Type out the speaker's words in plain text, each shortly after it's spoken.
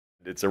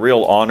It's a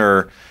real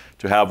honor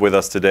to have with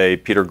us today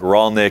Peter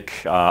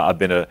Guralnick. I've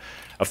been a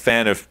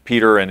fan of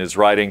Peter and his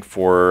writing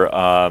for,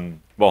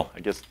 well, I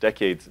guess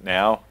decades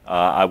now.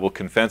 I will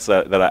confess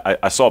that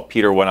I saw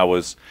Peter when I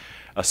was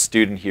a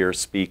student here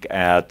speak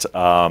at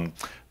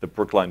the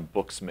Brookline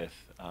Booksmith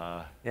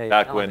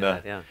back when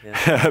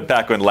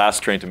back when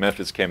Last Train to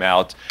Memphis came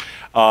out.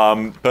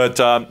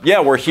 Yeah,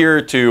 we're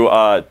here to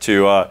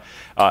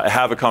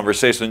have a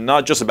conversation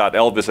not just about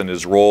Elvis and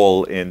his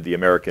role in the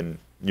American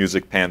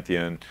music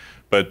pantheon,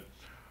 but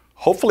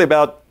hopefully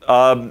about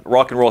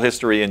rock and roll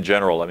history in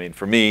general. I mean,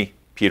 for me,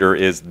 Peter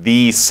is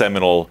the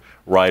seminal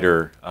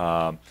writer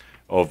of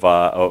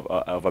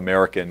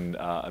American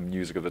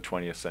music of the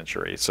 20th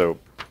century. So,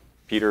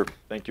 Peter,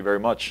 thank you very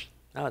much.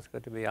 No, it's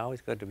good to be,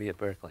 always good to be at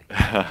Berkeley.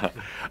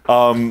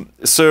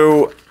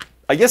 So,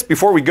 I guess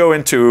before we go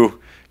into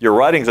your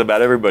writings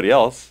about everybody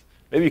else,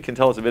 maybe you can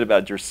tell us a bit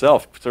about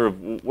yourself. Sort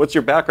of, what's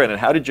your background,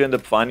 and how did you end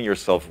up finding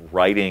yourself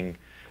writing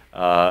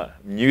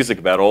music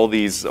about all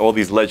these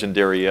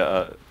legendary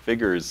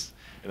figures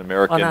in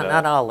American well,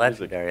 not all music?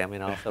 legendary. I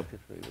mean, also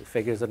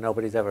figures that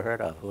nobody's ever heard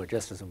of, who are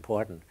just as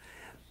important.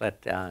 But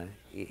no,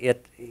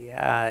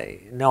 I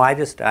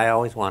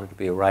always wanted to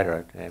be a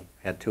writer. I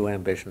had two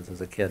ambitions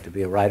as a kid: to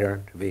be a writer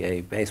and to be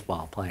a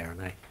baseball player.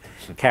 And I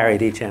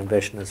carried each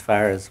ambition as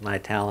far as my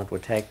talent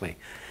would take me.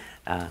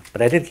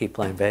 But I did keep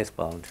playing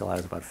baseball until I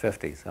was about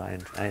 50, so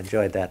I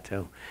enjoyed that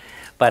too.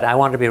 But I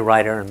wanted to be a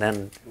writer, and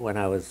then when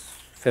I was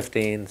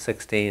 15,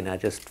 16, I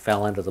just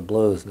fell into the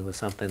blues, and it was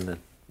something that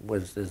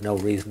there's no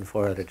reason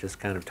for it. It just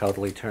kind of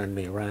totally turned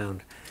me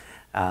around.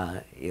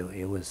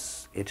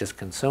 It just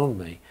consumed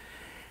me.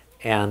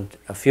 And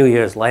a few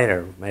years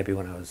later, maybe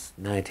when I was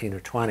 19 or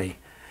 20,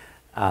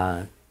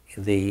 well,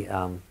 maybe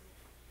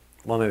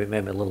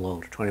a little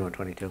older, 21,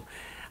 22,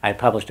 I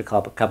published a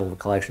couple of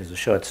collections of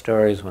short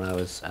stories when I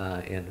was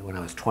 20, then when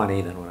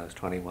I was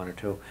 21 or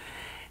 2.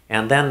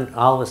 And then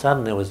all of a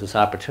sudden there was this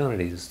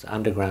opportunity. This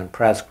underground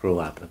press grew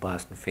up. The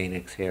Boston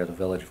Phoenix here, the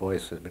Village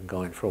Voice had been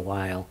going for a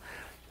while.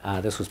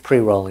 This was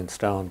pre-Rolling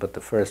Stone, but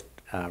the first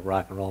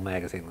rock and roll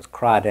magazine was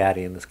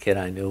Crawdaddy, and this kid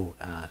I knew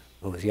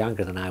who was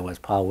younger than I was,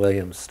 Paul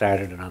Williams,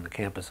 started it on the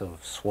campus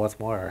of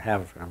Swarthmore or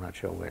Haverford, I'm not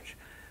sure which.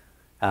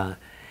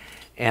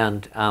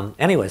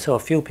 Anyway, so a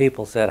few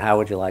people said, how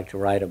would you like to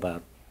write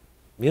about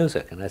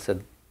music? And I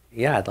said,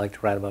 yeah, I'd like to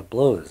write about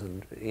blues.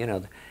 And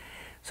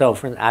so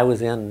I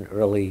was in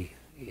early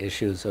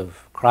issues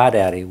of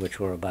Crawdaddy, which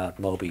were about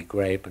Moby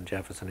Grape and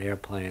Jefferson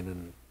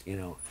Airplane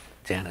and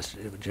Janis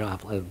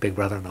Joplin, Big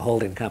Brother and the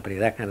Holding Company,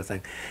 that kind of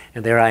thing.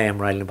 And there I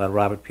am writing about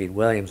Robert Pete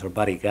Williams or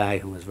Buddy Guy,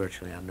 who was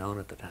virtually unknown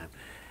at the time.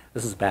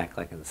 This is back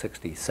like in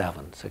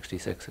 67,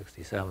 66,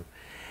 67.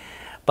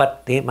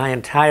 But my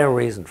entire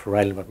reason for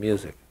writing about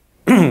music,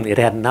 it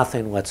had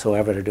nothing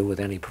whatsoever to do with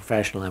any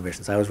professional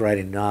ambitions. I was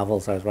writing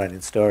novels, I was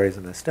writing stories,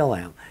 and I still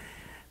am.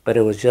 But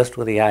it was just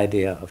with the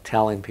idea of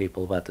telling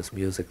people about this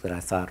music that I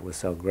thought was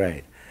so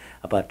great,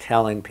 about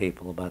telling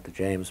people about the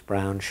James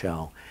Brown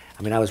show.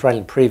 I mean, I was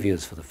writing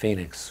previews for the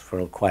Phoenix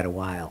for quite a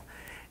while,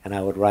 and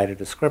I would write a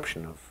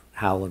description of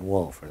Howlin'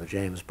 Wolf or the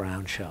James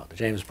Brown show. The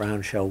James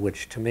Brown show,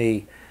 which to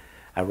me,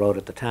 I wrote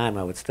at the time,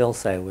 I would still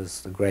say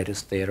was the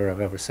greatest theater I've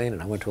ever seen.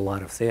 And I went to a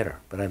lot of theater,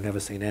 but I've never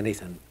seen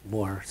anything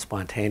more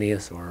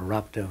spontaneous or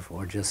eruptive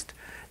or just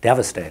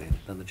devastating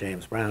than the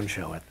James Brown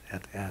show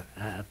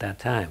at that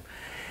time.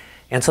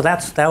 And so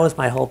that was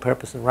my whole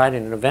purpose in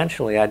writing. And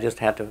eventually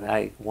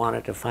I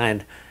wanted to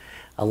find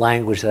a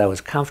language that I was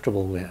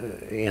comfortable with,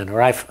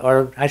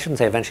 or I shouldn't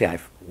say eventually I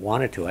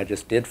wanted to, I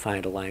just did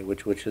find a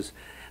language which is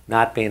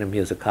not being a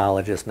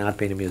musicologist, not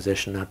being a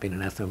musician, not being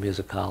an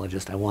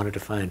ethnomusicologist. I wanted to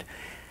find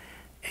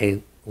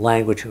a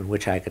language in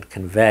which I could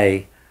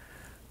convey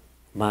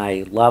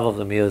my love of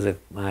the music,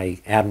 my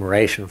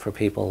admiration for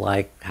people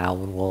like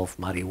Howlin' Wolf,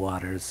 Muddy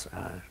Waters,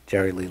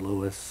 Jerry Lee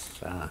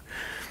Lewis,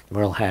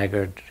 Merle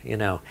Haggard,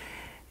 and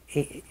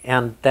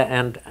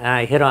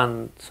I hit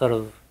on sort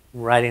of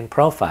writing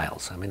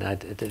profiles. I mean,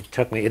 it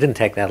didn't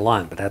take that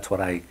long, but that's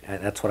what I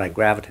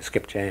gravitated,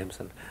 Skip James,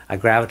 and I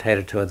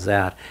gravitated towards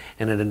that,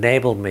 and it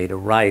enabled me to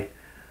write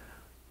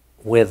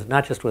with,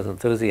 not just with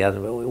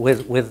enthusiasm, but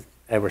with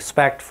a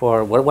respect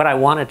for what I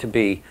wanted to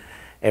be,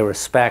 an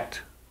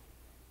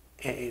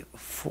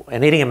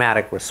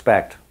idiomatic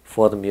respect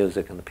for the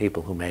music and the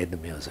people who made the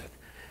music,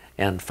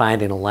 and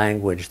finding a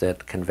language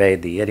that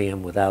conveyed the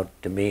idiom without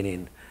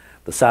demeaning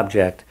the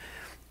subject,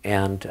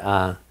 and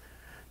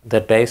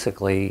that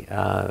basically,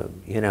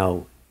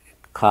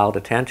 called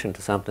attention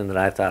to something that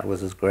I thought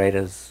was as great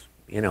as,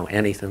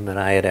 anything that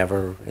I had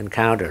ever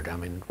encountered. I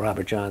mean,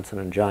 Robert Johnson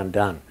and John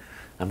Donne.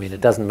 I mean,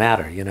 it doesn't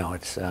matter,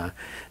 it's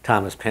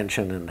Thomas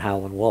Pynchon and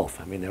Howlin' Wolf.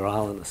 I mean, they're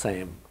all in the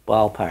same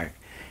ballpark.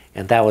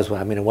 And that was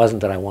what, it wasn't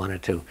that I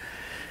wanted to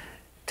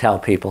tell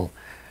people,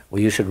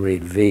 well, you should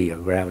read V or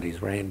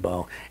Gravity's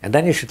Rainbow, and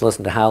then you should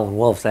listen to Howlin'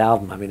 Wolf's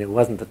album. I mean, it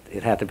wasn't that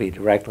it had to be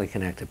directly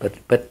connected,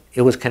 but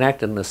it was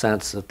connected in the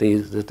sense that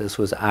this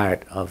was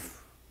art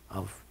of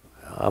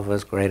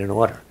as great an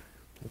order.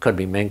 It could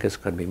be Minkus,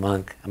 could be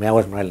Monk. I mean, I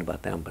wasn't writing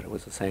about them, but it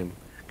was the same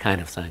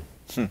kind of thing.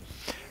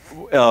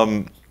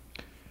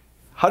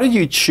 how did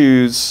you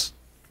choose?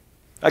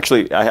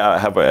 Actually, I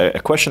have a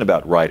question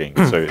about writing.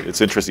 So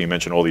it's interesting you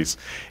mentioned all these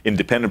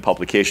independent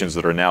publications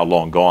that are now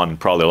long gone.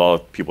 Probably a lot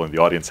of people in the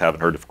audience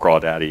haven't heard of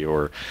Crawdaddy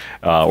or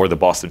the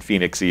Boston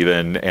Phoenix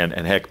even,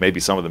 and heck, maybe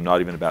some of them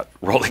not even about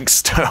Rolling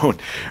Stone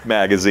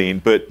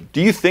magazine. But do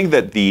you think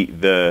that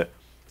the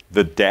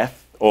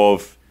death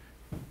of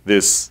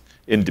this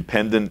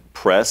independent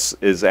press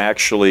is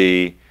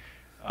actually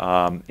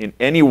in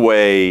any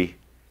way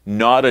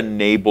not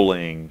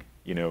enabling,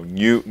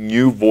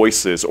 new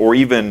voices, or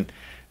even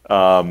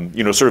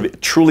sort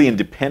of truly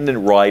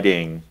independent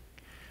writing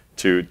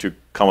to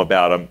come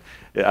about?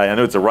 I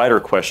know it's a writer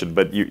question,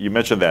 but you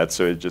mentioned that,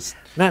 so it just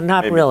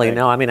not really.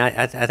 No, I mean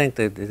I think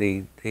the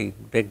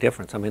big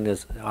difference. I mean,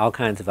 there's all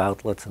kinds of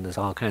outlets and there's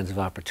all kinds of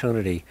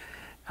opportunity,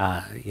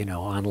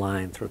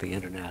 online through the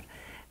internet.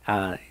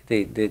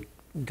 The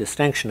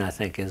distinction, I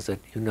think, is that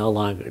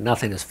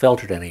nothing is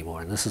filtered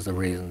anymore, and this is the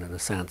reason, in a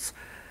sense.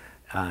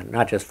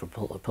 Not just for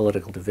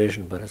political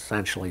division, but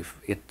essentially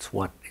it's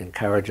what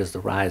encourages the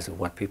rise of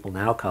what people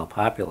now call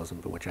populism,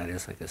 but which I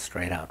just think is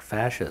straight out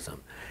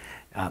fascism,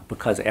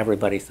 because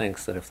everybody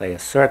thinks that if they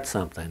assert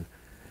something,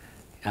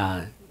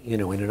 in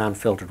an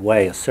unfiltered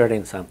way,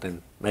 asserting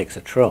something makes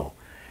it true.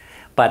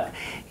 But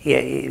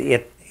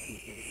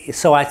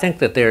so I think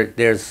that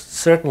there is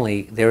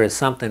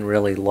something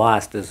really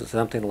lost. There's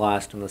something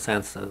lost in the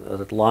sense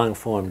that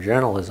long-form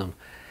journalism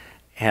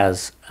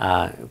has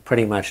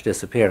pretty much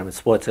disappeared. I mean,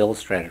 Sports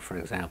Illustrated, for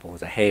example,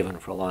 was a haven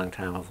for a long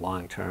time of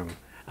long-form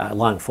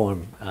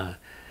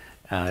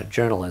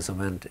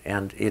journalism,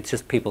 and it's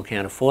just people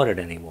can't afford it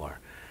anymore.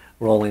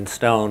 Rolling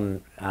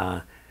Stone,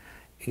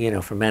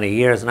 for many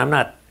years, and I'm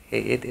not.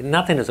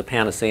 Nothing is a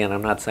panacea, and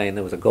I'm not saying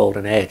there was a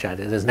golden age.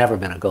 There's never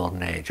been a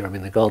golden age. I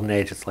mean, the golden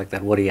age, it's like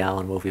that Woody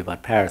Allen movie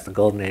about Paris. The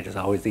golden age is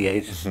always the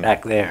age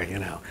back there,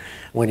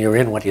 When you're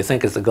in what you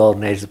think is the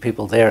golden age, the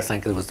people there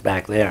think it was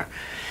back there.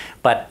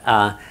 But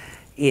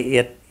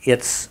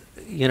it's,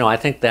 I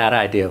think that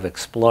idea of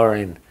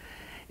exploring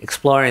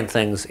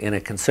things in a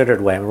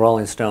considered way. I mean,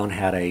 Rolling Stone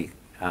had a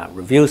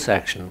review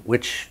section,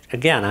 which,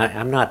 again,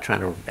 I'm not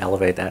trying to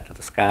elevate that to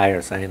the sky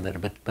or saying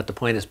that, but the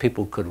point is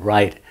people could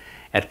write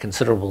at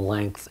considerable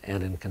length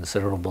and in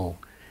considerable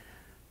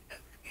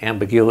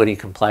ambiguity,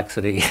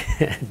 complexity,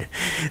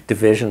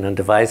 division, and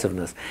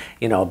divisiveness,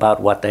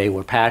 about what they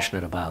were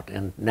passionate about.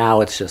 And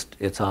now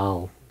it's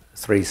all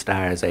 3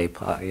 stars, A+,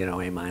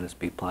 A minus,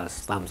 B+,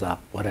 thumbs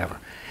up, whatever.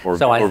 Or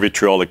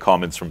vitriolic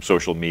comments from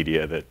social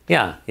media that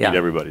beat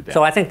everybody down.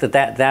 So I think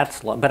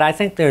that's, but I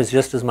think there's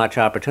just as much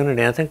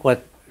opportunity. I think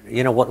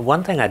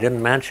one thing I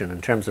didn't mention in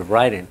terms of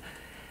writing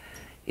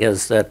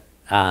is that,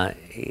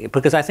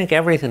 because I think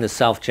everything is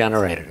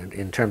self-generated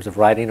in terms of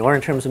writing or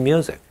in terms of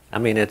music. I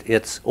mean,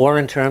 or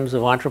in terms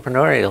of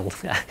entrepreneurial.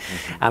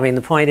 I mean,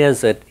 the point is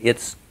that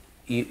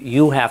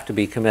you have to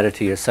be committed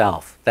to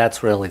yourself.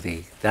 That's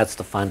really that's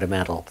the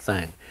fundamental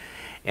thing.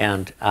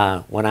 And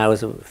when I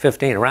was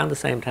 15, around the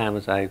same time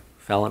as I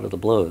fell into the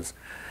blues,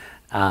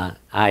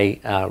 I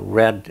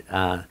read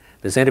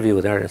this interview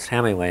with Ernest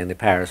Hemingway in the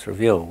Paris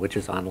Review, which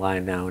is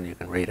online now and you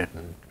can read it.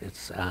 And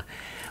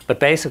but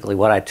basically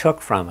what I took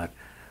from it,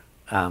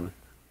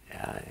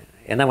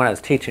 and then when I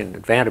was teaching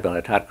at Vanderbilt,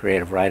 I taught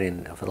creative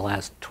writing for the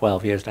last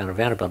 12 years down at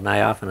Vanderbilt, and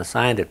I often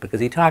assigned it because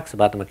he talks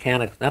about the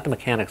mechanics, not the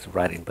mechanics of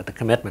writing, but the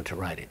commitment to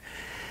writing.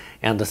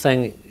 And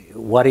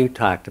what he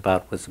talked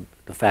about was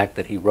the fact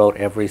that he wrote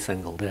every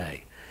single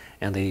day,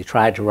 and that he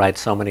tried to write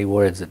so many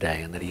words a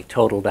day, and that he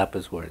totaled up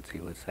his words. He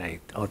would say,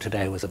 oh,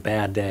 today was a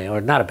bad day,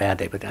 or not a bad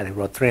day, but I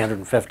wrote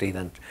 350,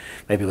 then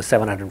maybe it was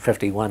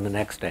 751 the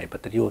next day,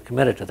 but that you were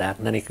committed to that,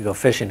 and then he could go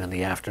fishing in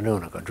the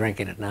afternoon or go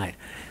drinking at night.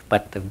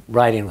 But the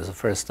writing was the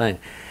first thing.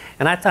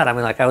 And I thought,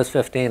 I was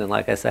 15, and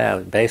like I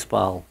said,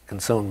 baseball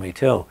consumed me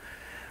too.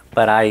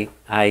 But I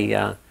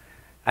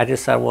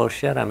just thought, well,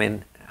 shit, I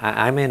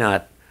may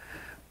not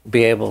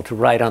be able to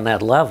write on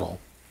that level,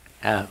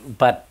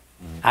 but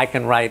I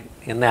can write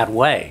in that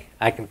way.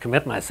 I can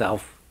commit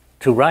myself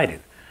to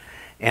writing.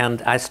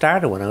 And I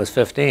started when I was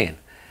 15,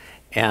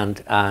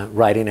 and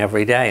writing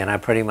every day, and I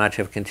pretty much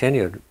have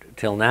continued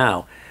till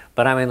now.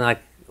 But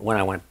when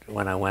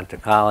I went to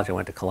college, I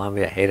went to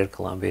Columbia. I hated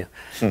Columbia,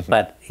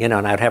 but and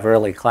I'd have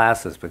early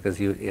classes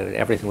because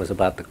everything was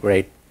about the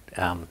great.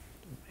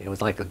 It was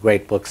like the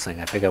great books thing.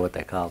 I forget what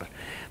they called it,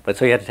 but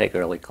so you had to take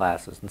early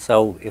classes. And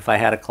so if I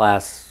had a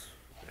class,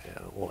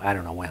 I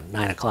don't know when,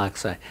 9 o'clock,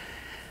 say.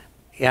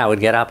 Yeah, I would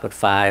get up at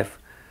 5.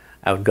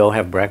 I would go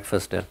have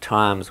breakfast at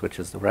Tom's, which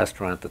is the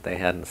restaurant that they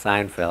had in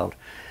Seinfeld,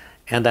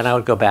 and then I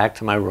would go back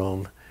to my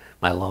room,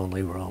 my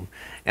lonely room,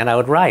 and I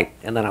would write,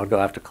 and then I would go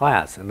after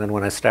class. And then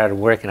when I started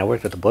working, I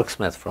worked at the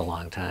Booksmith for a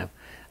long time.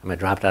 I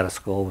dropped out of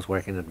school, was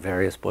working at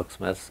various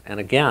Booksmiths, and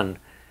again,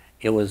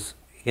 it was,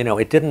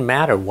 it didn't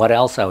matter what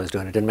else I was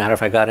doing. It didn't matter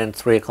if I got in at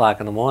 3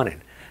 o'clock in the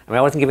morning. I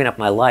wasn't giving up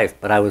my life,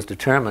 but I was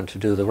determined to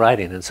do the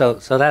writing. And so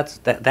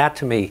that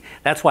to me,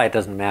 that's why it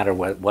doesn't matter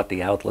what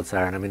the outlets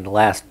are. And the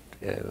last,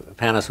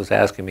 Panis was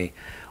asking me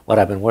what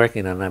I've been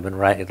working on, and I've been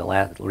writing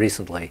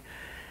recently.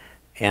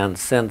 And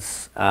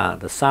since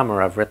the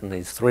summer, I've written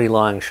these 3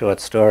 long short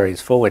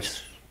stories for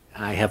which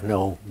I have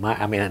no,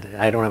 I mean,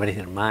 I don't have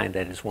anything in mind.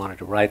 I just wanted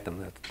to write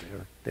them.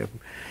 They're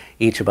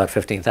each about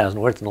 15,000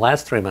 words. In the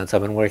last 3 months,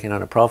 I've been working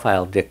on a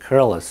profile of Dick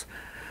Curless,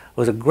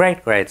 who was a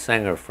great, great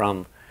singer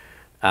from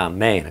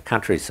Maine, a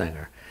country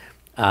singer,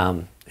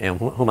 and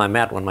whom I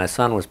met when my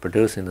son was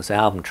producing this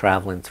album,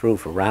 Traveling Through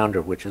for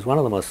Rounder, which is one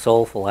of the most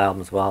soulful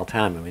albums of all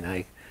time. I mean,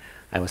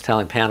 I was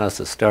telling Panos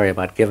a story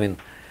about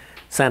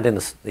sending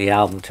the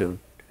album to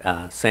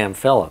Sam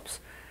Phillips.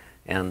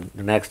 And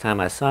the next time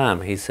I saw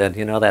him, he said,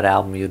 you know that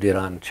album you did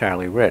on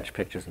Charlie Rich,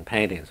 Pictures and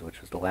Paintings, which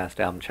was the last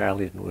album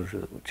Charlie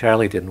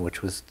did,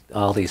 which was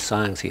all these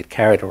songs he had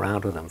carried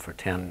around with him for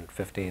 10,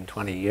 15,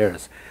 20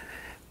 years,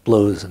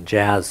 blues and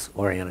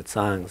jazz-oriented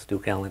songs,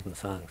 Duke Ellington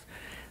songs,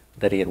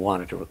 that he had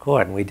wanted to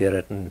record, and we did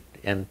it.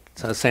 And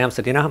so Sam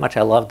said, you know how much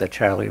I loved the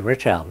Charlie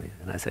Rich album?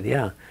 And I said,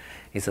 yeah.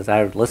 He says,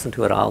 I listened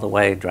to it all the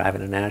way,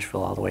 driving to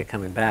Nashville, all the way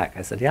coming back.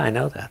 I said, yeah, I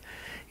know that.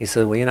 He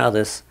said, well, you know,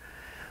 this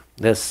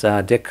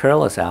Dick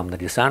Curless album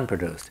that your son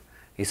produced,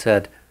 he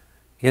said,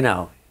 you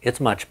know, it's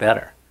much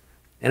better.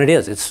 And it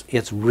is.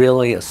 It's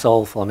really a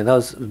soulful, I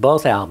mean,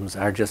 both albums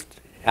are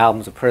just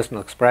albums of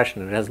personal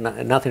expression. It has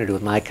nothing to do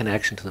with my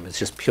connection to them. It's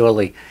just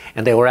purely,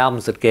 and they were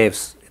albums that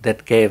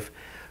gave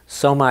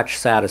so much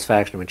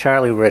satisfaction. I mean,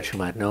 Charlie Rich, whom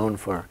I'd known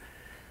for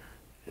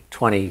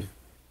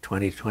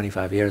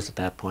 25 years at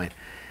that point,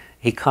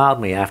 he called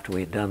me after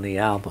we'd done the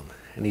album,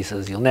 and he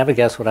says, you'll never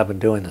guess what I've been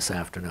doing this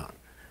afternoon.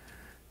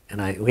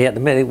 And we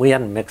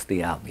hadn't mixed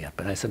the album yet,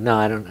 but I said, no,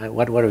 I don't.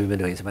 What have you been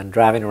doing? He said, I've been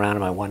driving around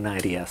in my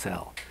 190 SL.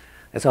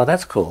 I said, oh,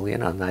 that's cool, you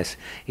know, nice.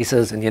 He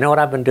says, and you know what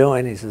I've been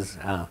doing? He says,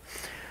 I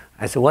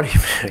said, what have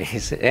you been doing? He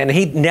said, and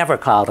he never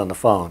called on the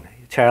phone.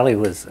 Charlie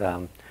was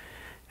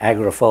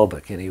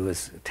agoraphobic, and he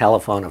was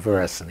telephone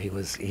averse, and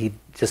he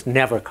just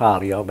never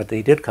called, you know, but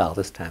he did call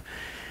this time.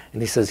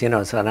 And he says, you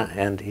know, so,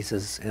 and he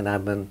says, and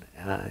I've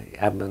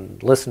been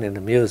listening to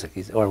music,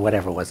 or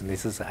whatever it was. And he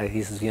says,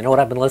 you know what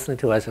I've been listening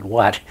to? I said,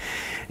 what?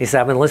 He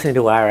said, I've been listening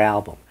to our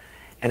album.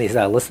 And he said,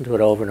 I listened to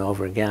it over and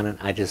over again, and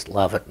I just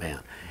love it,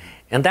 man.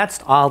 And that's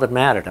all that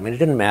mattered. I mean, it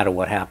didn't matter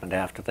what happened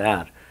after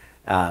that.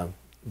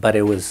 But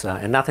it was,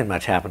 and nothing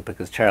much happened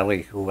because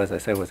Charlie, who, as I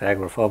say, was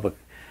agoraphobic,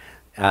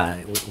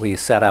 we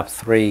set up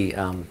 3,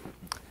 what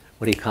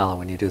do you call it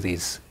when you do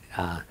these,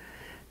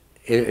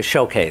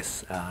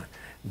 showcase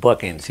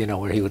bookings, you know,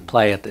 where he would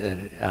play at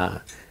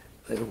the,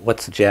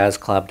 what's the jazz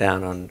club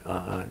down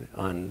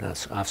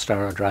off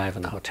Starrow Drive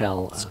in the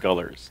hotel?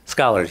 Scullers.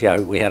 Scullers, yeah.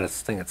 We had a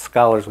thing at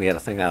Scullers. We had a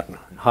thing out in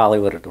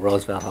Hollywood at the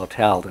Roosevelt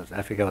Hotel.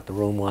 I forget what the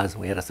room was.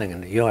 And we had a thing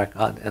in New York,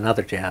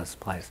 another jazz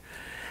place,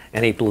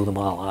 and he blew them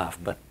all off.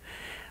 But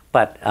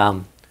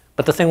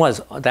the thing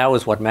was, that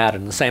was what mattered.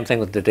 And the same thing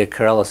with the Dick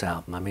Curless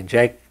album. I mean,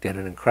 Jake did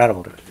an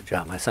incredible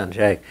job, my son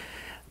Jake.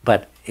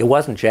 But it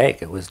wasn't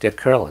Jake, it was Dick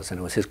Curless, and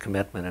it was his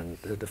commitment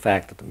and the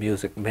fact that the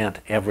music meant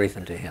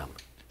everything to him.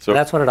 So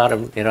that's what it ought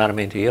to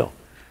mean to you.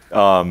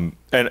 And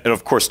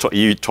of course,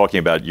 you talking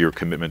about your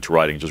commitment to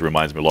writing just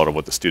reminds me a lot of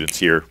what the students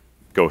here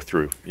go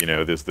through. You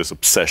know, this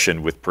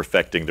obsession with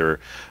perfecting their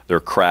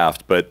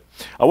craft. But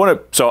I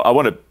want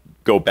to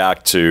go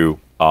back to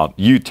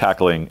you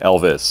tackling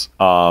Elvis.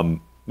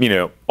 You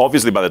know,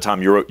 obviously by the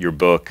time you wrote your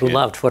book, who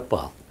loved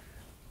football.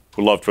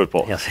 Who loved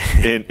football? Yes.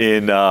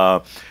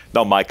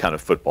 Not my kind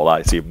of football.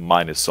 I see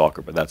mine is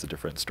soccer, but that's a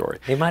different story.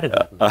 He might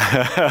have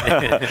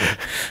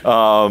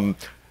done.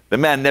 The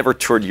man never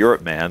toured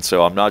Europe, man,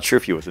 so I'm not sure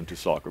if he was into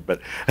soccer.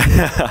 But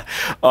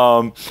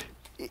by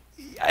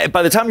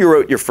the time you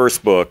wrote your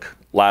first book,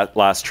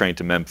 Last Train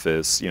to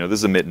Memphis, you know, this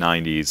is the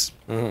mid-'90s,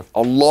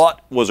 a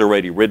lot was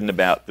already written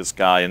about this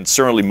guy, and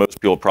certainly most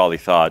people probably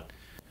thought,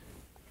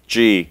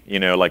 gee, you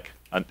know, like,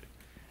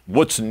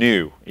 what's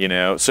new, you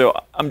know? So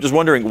I'm just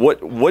wondering,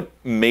 what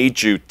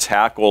made you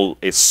tackle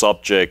a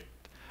subject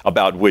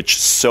about which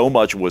so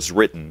much was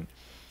written?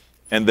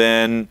 And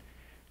then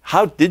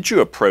how did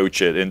you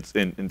approach it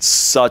in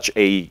such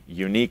a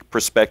unique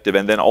perspective?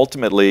 And then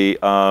ultimately,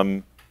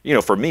 you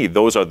know, for me,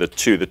 those are the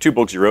two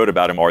books you wrote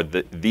about him are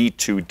the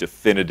 2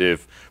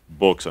 definitive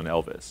books on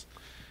Elvis.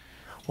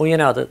 Well, you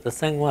know, the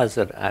thing was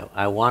that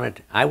I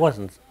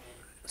wasn't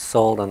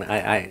sold on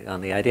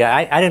the idea.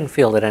 I didn't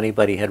feel that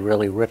anybody had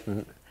really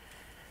written.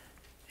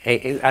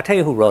 I'll tell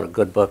you who wrote a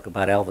good book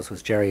about Elvis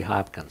was Jerry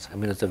Hopkins. I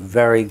mean, it's a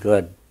very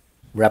good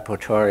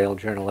reportorial,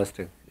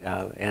 journalistic,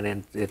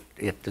 and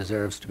it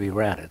deserves to be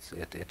read. I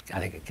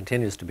think it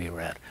continues to be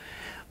read.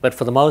 But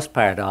for the most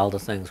part, all the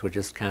things were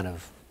just kind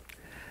of,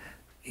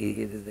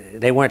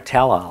 they weren't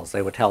tell-alls.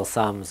 They were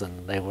tell-sums,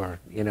 and they were,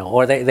 you know,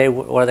 or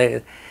they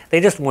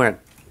just weren't.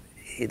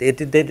 It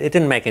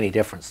didn't make any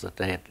difference that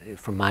they had,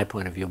 from my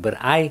point of view. But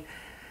I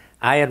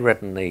had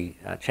written the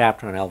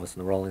chapter on Elvis in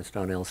the Rolling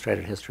Stone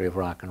Illustrated History of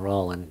Rock and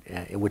Roll, and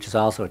which is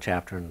also a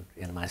chapter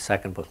in my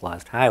second book,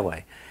 Lost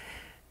Highway.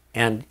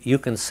 And you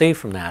can see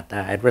from that,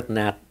 I'd written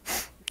that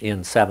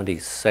in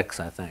 '76,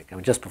 I think, I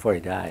mean, just before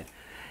he died.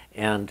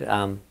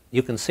 And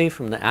you can see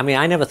from that, I mean,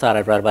 I never thought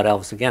I'd write about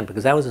Elvis again,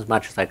 because that was as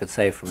much as I could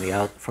say from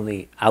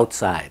the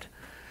outside.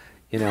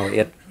 You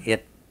know,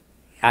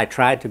 I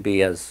tried to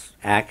be as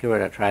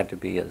accurate, I tried to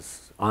be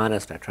as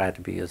honest, I tried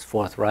to be as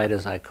forthright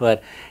as I could,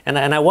 and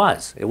I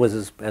was. It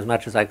was as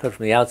much as I could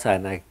from the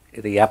outside, and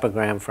the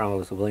epigram from it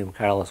was the William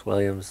Carlos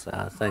Williams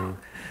thing,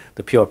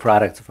 "The pure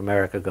products of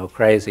America go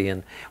crazy,"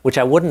 and which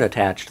I wouldn't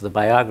attach to the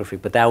biography,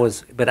 but that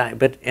was, but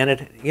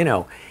it, you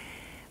know,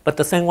 but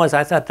the thing was,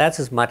 I thought that's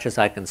as much as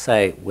I can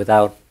say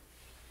without,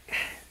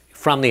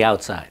 from the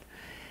outside,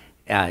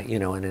 you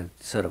know, in a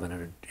sort of in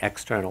an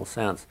external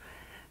sense.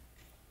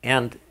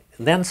 And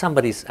then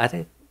I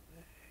think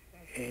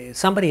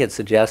somebody had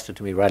suggested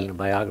to me writing a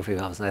biography of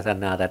Elvis, and I thought,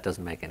 no, that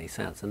doesn't make any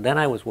sense. And then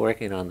I was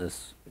working on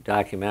this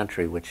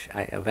documentary, which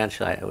I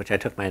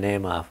took my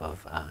name off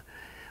of,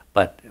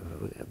 but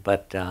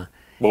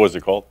what was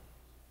it called?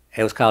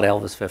 It was called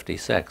Elvis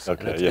 56.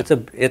 Okay,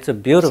 it's a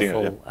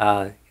beautiful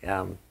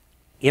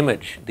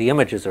image. The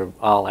images are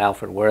all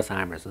Alfred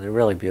Wertheimer's, and they're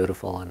really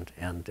beautiful,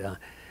 and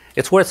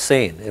it's worth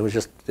seeing. It was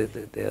just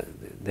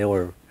there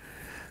were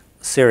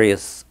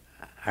serious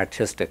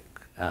artistic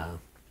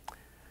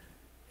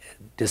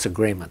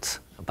disagreements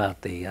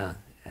about the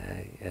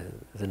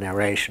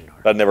narration.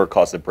 That never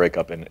caused a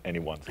breakup in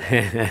anyone's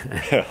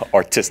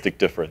artistic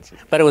differences.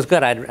 But it was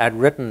good. I'd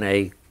written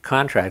a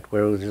contract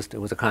where it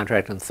was a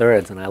contract in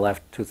thirds, and I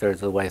left 2/3 of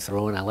the way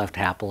through, and I left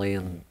happily,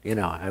 and you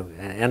know,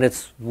 and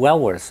it's well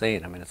worth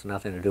seeing. I mean, it's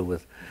nothing to do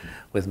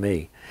with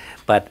me.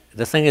 But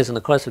the thing is, in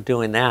the course of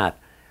doing that,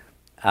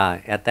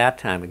 at that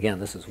time, again,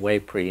 this is way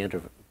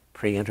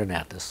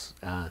pre-internet. This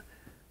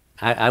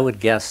I would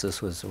guess this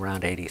was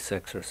around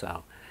 '86 or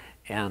so,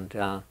 and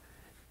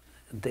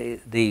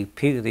the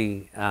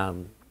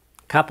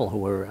couple who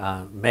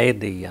were made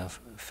the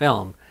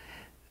film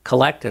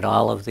collected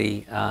all of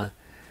the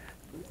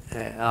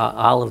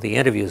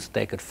interviews that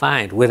they could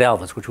find with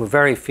Elvis, which were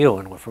very few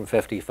and were from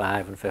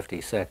 '55 and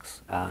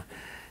 '56,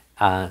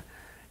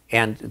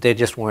 and they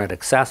just weren't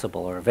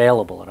accessible or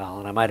available at all.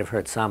 And I might have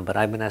heard some, but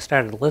I mean, I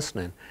started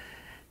listening,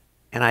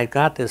 and I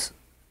got this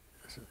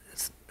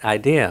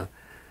idea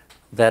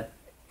that,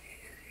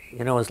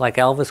 you know, it was like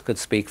Elvis could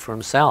speak for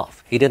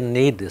himself. He didn't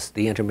need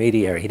the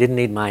intermediary. He didn't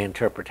need my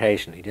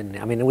interpretation. He didn't,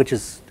 I mean, which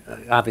is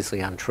obviously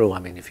untrue. I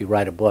mean, if you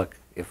write a book,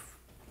 if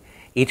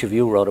each of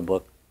you wrote a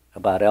book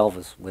about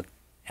Elvis with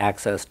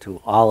access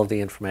to all of the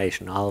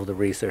information, all of the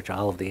research,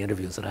 all of the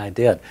interviews that I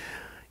did,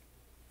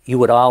 you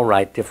would all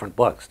write different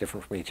books,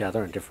 different from each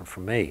other and different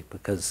from me,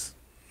 because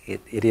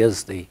it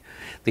is the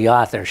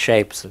author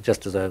shapes,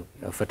 just as a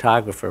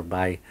photographer,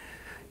 by,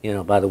 you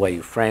know, by the way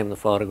you frame the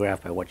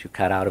photograph, by what you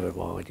cut out of it,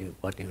 what you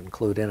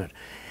include in it.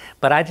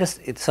 But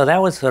so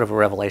that was sort of a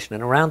revelation.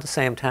 And around the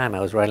same time,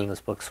 I was writing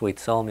this book, Sweet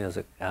Soul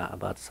Music,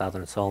 about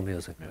Southern soul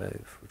music,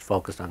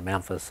 focused on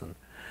Memphis and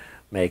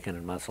Macon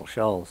and Muscle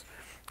Shoals,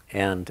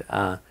 and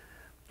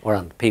or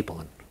on the people,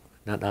 and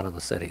not on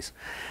the cities.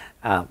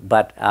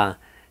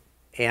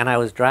 And I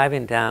was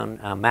driving down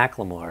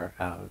Macklemore.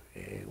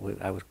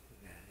 I was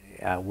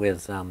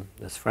with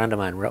this friend of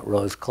mine,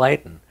 Rose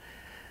Clayton,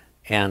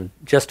 and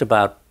just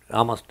about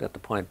almost at the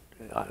point,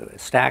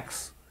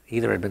 Stax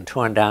either had been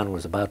torn down or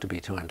was about to be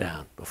torn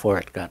down before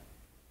it got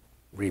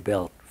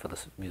rebuilt for the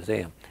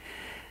museum.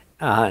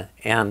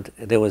 And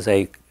there was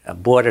a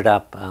boarded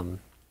up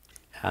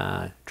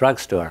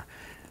drugstore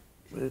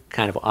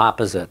kind of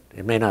opposite.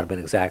 It may not have been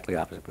exactly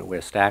opposite, but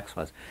where Stax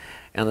was.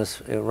 And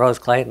this Rose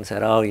Clayton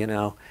said, "Oh, you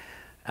know,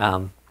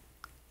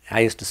 I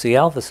used to see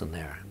Elvis in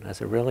there." And I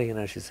said, "Really?" You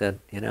know, she said,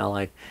 "You know,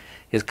 like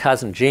his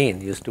cousin Gene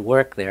used to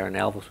work there, and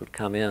Elvis would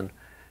come in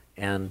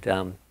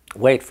and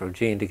wait for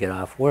Gene to get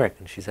off work."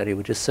 And she said he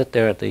would just sit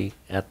there at the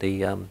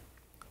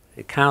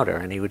counter,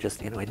 and he would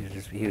just, you know,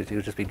 he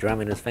would just be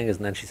drumming his fingers.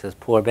 And then she says,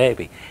 "Poor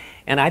baby,"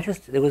 and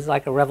it was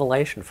like a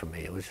revelation for me.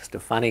 It was just a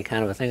funny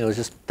kind of a thing. It was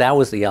just, that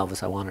was the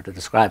Elvis I wanted to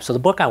describe. So the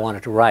book I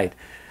wanted to write,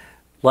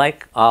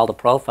 like all the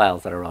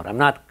profiles that I wrote, I'm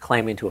not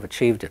claiming to have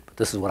achieved it, but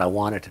this is what I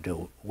wanted to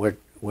do. Were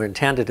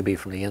intended to be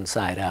from the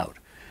inside out.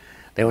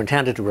 They were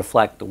intended to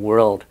reflect the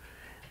world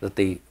that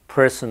the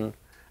person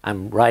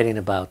I'm writing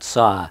about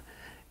saw,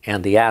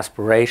 and the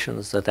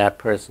aspirations that that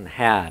person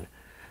had,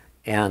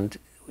 and,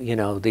 you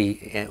know,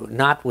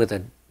 not with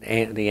the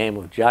aim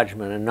of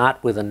judgment, and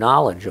not with the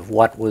knowledge of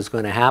what was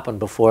going to happen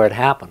before it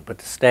happened, but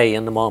to stay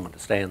in the moment, to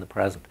stay in the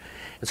present.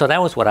 And so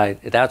that's what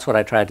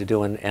I tried to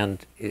do.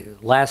 And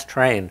Last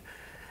Train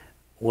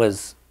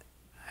was,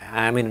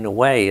 I mean, in a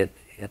way,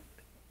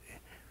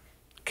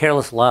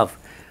 Careless Love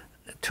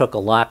took a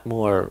lot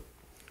more.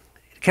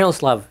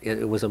 Careless Love,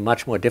 it was a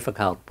much more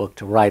difficult book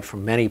to write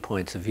from many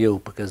points of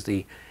view, because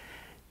the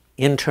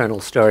internal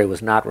story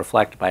was not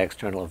reflected by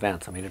external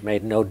events. I mean, it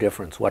made no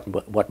difference what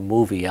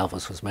movie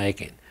Elvis was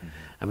making. Mm-hmm.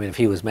 I mean, if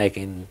he was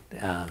making,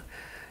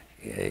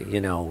 you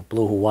know,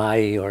 Blue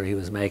Hawaii, or he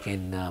was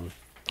making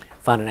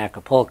Fun in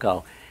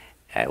Acapulco,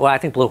 well, I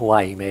think Blue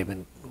Hawaii he may have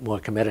been more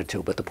committed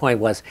to, but the point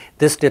was,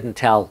 this didn't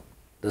tell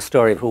the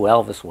story of who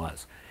Elvis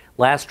was.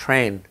 Last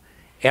Train,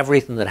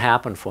 everything that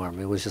happened for him,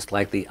 it was just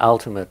like the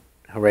ultimate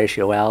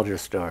Horatio Alger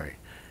story.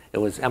 It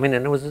was, I mean,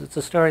 and it's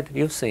a story that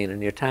you've seen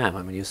in your time.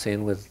 I mean, you've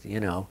seen with, you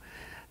know,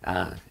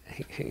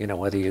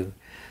 whether you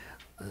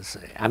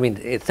I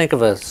mean, think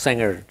of a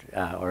singer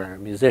or a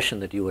musician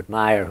that you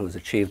admire who's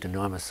achieved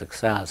enormous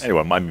success.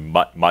 Anyway, I mean,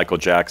 Michael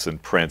Jackson,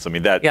 Prince. I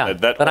mean, that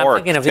but I'm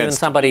thinking of even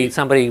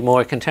somebody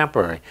more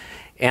contemporary,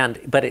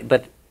 but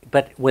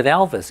with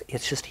Elvis,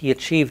 it's just he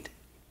achieved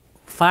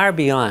far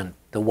beyond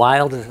the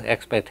wildest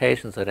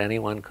expectations that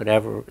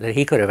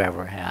he could have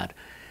ever had,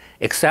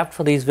 except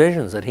for these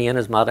visions that he and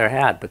his mother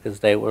had, because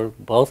they were,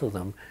 both of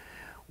them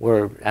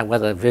were,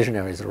 whether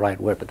visionary is the right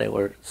word, but they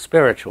were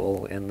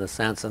spiritual in the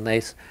sense, and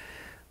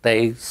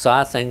they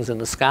saw things in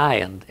the sky,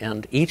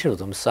 and each of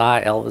them saw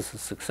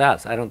Elvis's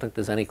success. I don't think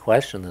there's any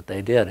question that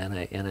they did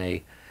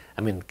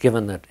I mean,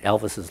 given that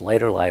Elvis's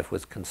later life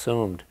was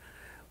consumed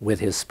with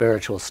his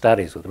spiritual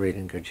studies, with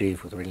reading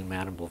Gurdjieff, with reading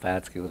Madame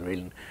Blavatsky, with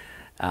reading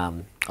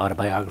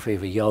Autobiography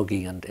of a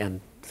Yogi,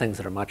 and things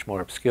that are much more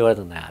obscure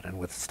than that, and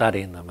with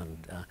studying them.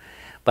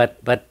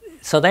 But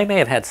so they may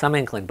have had some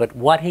inkling, but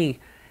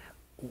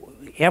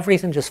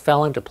everything just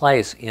fell into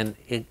place in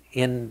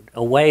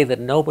a way that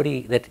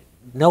nobody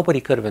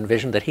could have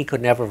envisioned, that he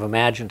could never have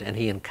imagined, and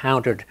he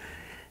encountered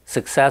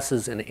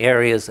successes in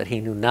areas that he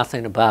knew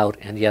nothing about,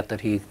 and yet that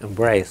he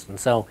embraced. And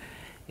so,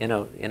 in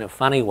a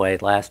funny way,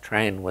 Last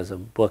Train was a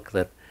book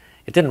that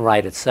it didn't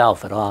write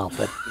itself at all,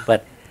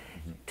 but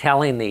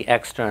telling the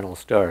external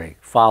story,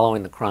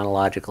 following the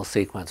chronological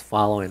sequence,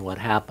 following what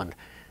happened,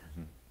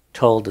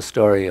 told the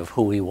story of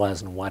who he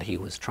was and what he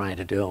was trying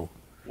to do.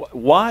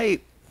 Why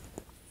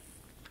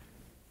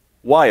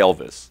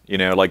Elvis? You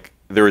know, like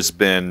there's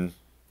been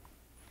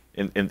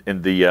in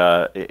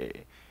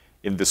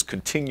this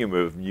continuum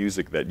of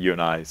music that you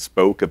and I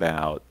spoke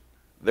about,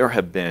 there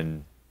have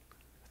been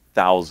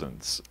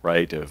thousands,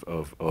 right,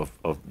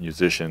 of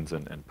musicians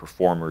and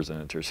performers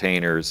and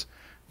entertainers,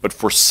 but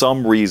for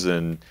some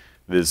reason,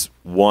 this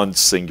one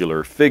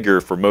singular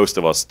figure for most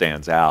of us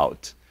stands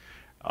out.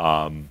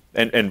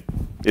 And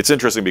it's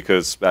interesting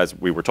because as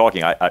we were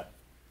talking, I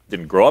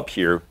didn't grow up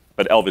here,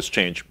 but Elvis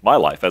changed my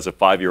life. As a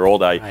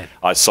 5-year-old,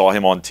 I saw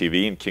him on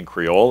TV in King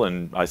Creole,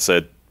 and I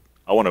said,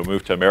 I want to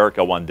move to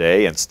America one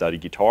day and study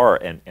guitar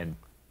and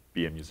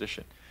be a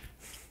musician.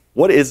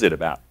 What is it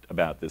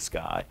about this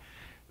guy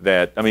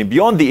that, I mean,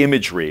 beyond the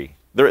imagery,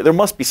 there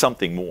must be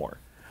something more?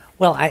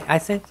 Well, I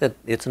think that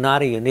it's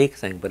not a unique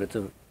thing, but it's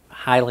a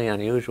highly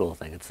unusual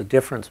thing. It's the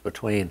difference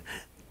between,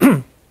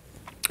 and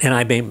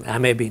I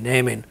may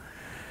be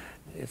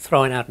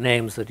throwing out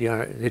names that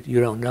you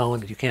don't know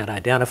and that you can't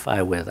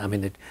identify with. I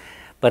mean,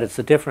 but it's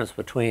the difference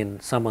between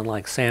someone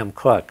like Sam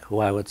Cooke, who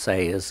I would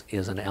say is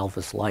an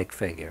Elvis-like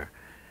figure,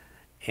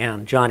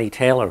 and Johnny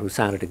Taylor, who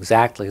sounded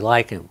exactly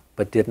like him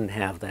but didn't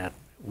have that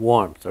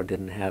warmth, or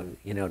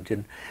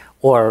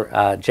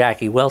or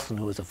Jackie Wilson,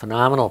 who was a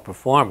phenomenal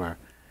performer,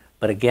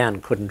 but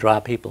again couldn't draw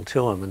people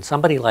to him. And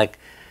somebody like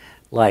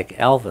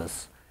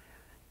Elvis,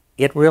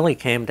 it really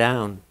came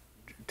down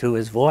to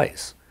his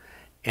voice.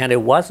 And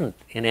it wasn't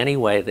in any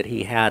way that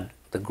he had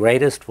the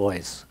greatest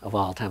voice of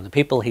all time. The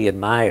people he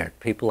admired,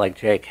 people like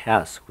Jake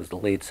Hess, who was the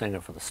lead singer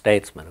for the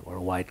Statesmen, who were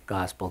a white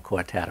gospel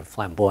quartet, a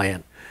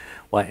flamboyant,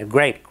 a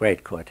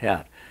great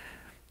quartet.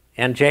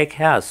 And Jake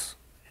Hess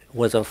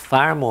was a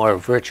far more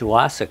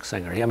virtuosic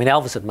singer. I mean,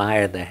 Elvis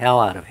admired the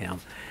hell out of him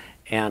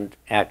and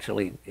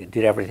actually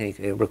did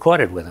everything,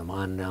 recorded with him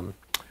on,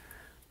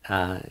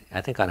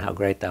 I think on How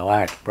Great Thou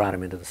Art, brought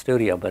him into the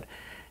studio, but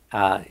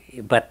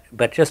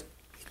just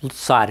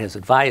sought his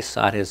advice,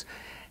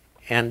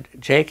 and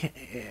Jake,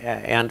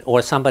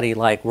 or somebody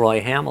like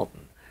Roy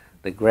Hamilton,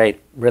 the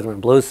great rhythm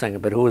and blues singer,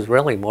 but who was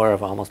really more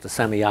of almost a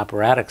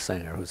semi-operatic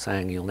singer, who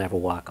sang "You'll Never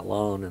Walk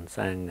Alone" and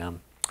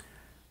sang,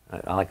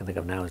 all I can think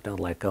of now is "Don't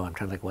Let Go." I'm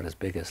trying to think what his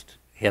biggest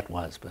hit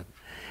was,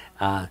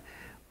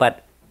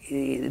 but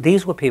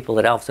these were people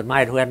that Elvis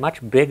admired, who had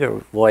much bigger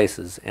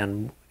voices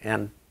and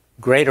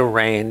greater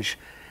range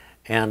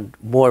and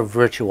more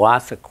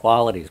virtuosic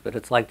qualities. But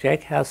it's like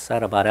Jake Hess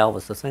said about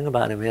Elvis, the thing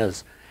about him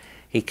is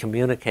he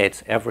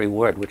communicates every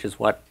word, which is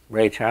what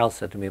Ray Charles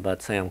said to me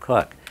about Sam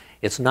Cooke.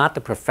 It's not the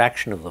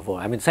perfection of the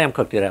voice. I mean, Sam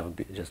Cooke did have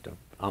just an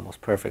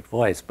almost perfect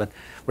voice, but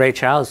Ray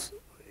Charles,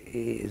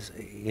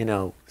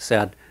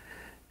 said,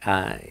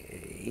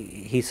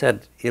 he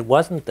said it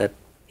wasn't that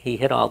he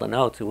hit all the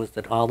notes, it was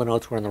that all the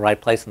notes were in the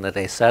right place and that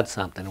they said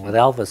something. And with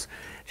Elvis,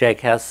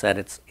 Jake Hess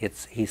said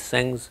he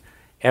sings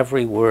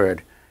every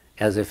word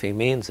as if he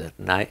means it.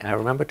 And I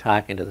remember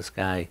talking to this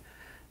guy,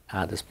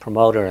 this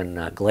promoter in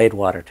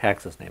Gladewater,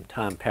 Texas, named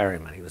Tom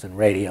Perryman. He was in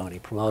radio, and he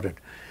promoted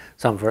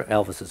some of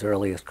Elvis's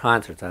earliest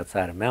concerts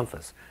outside of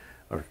Memphis.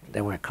 Or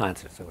they weren't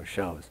concerts, they were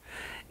shows.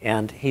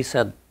 And he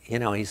said, he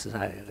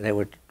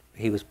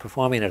was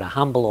performing at a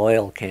humble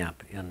oil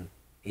camp in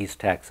East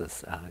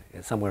Texas,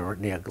 somewhere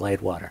near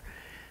Gladewater.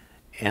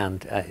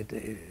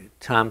 And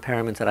Tom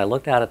Perryman said, I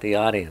looked out at the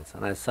audience,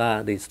 and I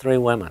saw these three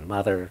women,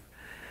 mother,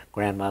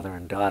 grandmother,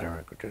 and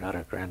daughter,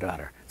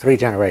 granddaughter, 3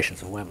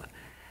 generations of women.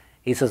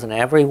 He says, and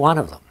every one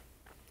of them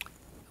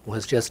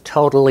was just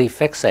totally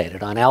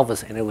fixated on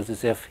Elvis, and it was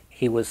as if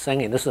he was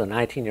singing. This is a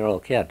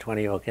 19-year-old kid,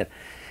 20-year-old kid.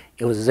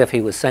 It was as if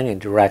he was singing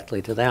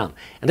directly to them.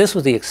 And this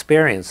was the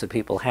experience that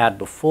people had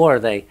before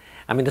they,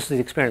 I mean, this is the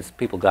experience that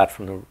people got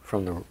from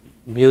the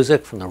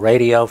music, from the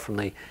radio, from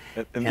the...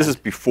 And this is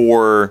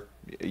before,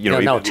 you know...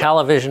 No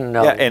television,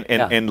 no... Yeah,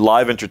 and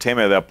live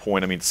entertainment at that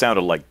point, I mean,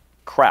 sounded like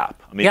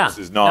crap. I mean, yeah. This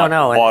is not a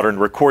modern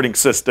recording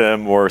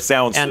system or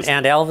sound system.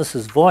 And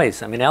Elvis's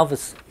voice, I mean,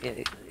 Elvis,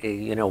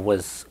 you know,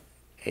 was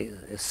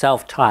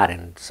self-taught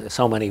in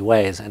so many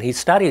ways, and he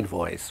studied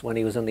voice when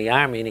he was in the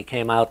Army, and he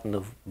came out, and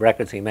the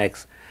records he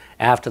makes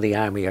after the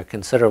Army are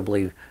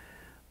considerably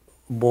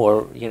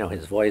more, you know,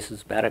 his voice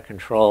is better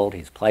controlled,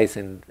 he's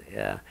placing,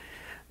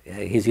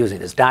 he's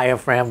using his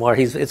diaphragm more,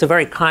 it's a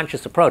very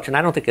conscious approach, and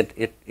I don't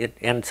think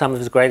and some of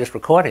his greatest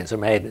recordings are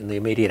made in the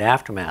immediate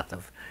aftermath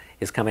of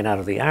his coming out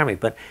of the Army,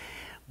 but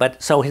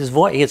so his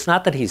voice, it's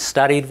not that he's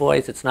studied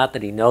voice, it's not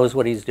that he knows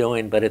what he's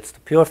doing, but it's the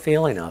pure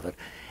feeling of it.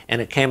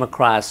 And it came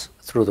across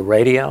through the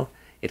radio.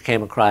 It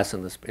came across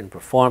in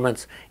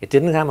performance. It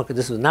didn't come.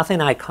 This was nothing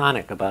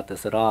iconic about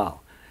this at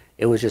all.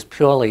 It was just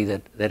purely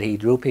that he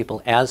drew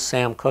people as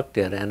Sam Cooke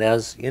did, and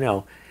as you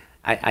know,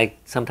 I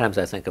sometimes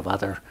I think of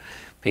other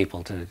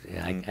people too.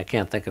 I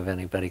can't think of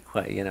anybody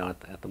quite, you know,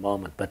 at the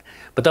moment. But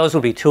those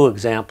would be two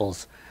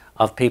examples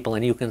of people,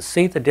 and you can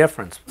see the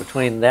difference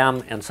between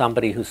them and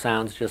somebody who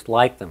sounds just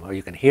like them, or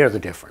you can hear the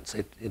difference.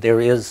 There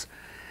is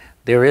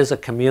a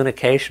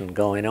communication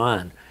going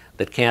on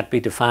that can't be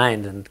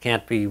defined and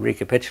can't be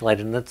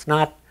recapitulated, and it's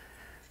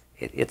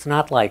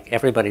not like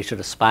everybody should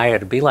aspire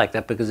to be like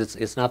that, because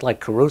it's not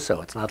like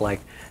Caruso. It's not like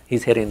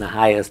he's hitting the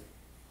highest,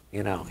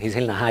 you know, he's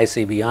hitting the high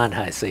C beyond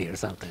high C or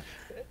something.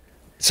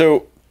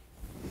 So,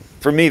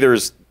 for me,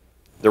 there's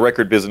the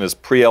record business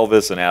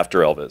pre-Elvis and after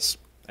Elvis,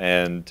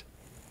 and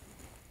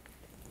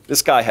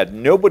this guy had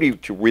nobody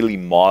to really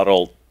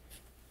model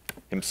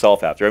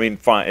himself after. I mean,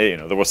 fine, you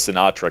know, there was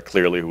Sinatra,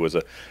 clearly, who was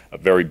a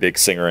very big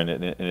singer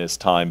in his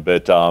time.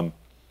 But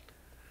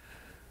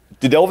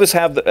did Elvis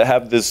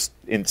have this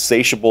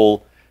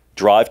insatiable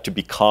drive to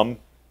become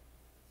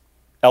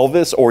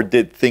Elvis, or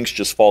did things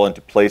just fall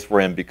into place for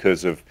him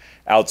because of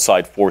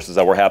outside forces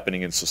that were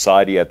happening in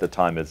society at the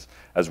time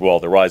as well?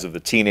 The rise of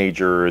the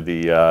teenager,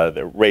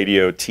 the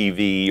radio,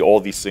 TV, all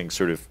these things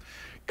sort of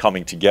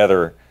coming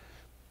together.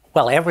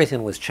 Well,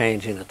 everything was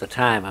changing at the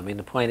time. I mean,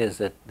 the point is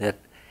that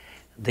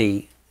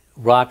the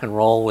rock and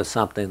roll was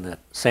something that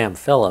Sam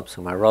Phillips,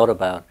 whom I wrote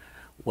about,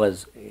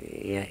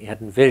 had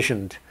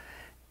envisioned,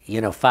 you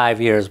know,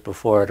 5 years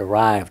before it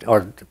arrived,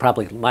 or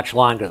probably much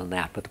longer than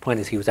that. But the point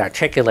is, he was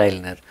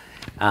articulating it.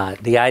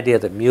 The idea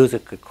that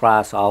music could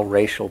cross all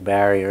racial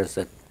barriers,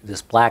 that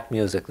this black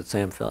music that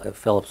Sam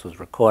Phillips was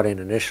recording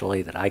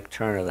initially, that Ike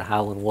Turner, the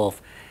Howlin'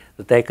 Wolf,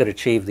 that they could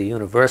achieve the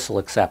universal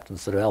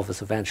acceptance that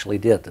Elvis eventually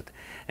did.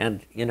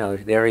 And, you know,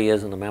 there he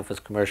is in the Memphis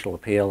Commercial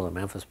Appeal, the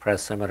Memphis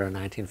Press Scimitar in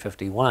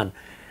 1951,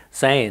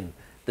 saying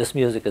this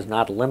music is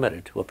not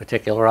limited to a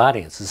particular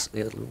audience. This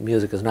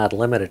music is not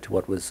limited to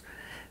what was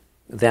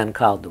then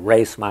called the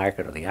race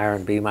market or the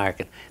R&B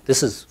market.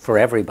 This is for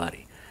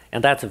everybody.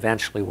 And that's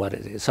eventually what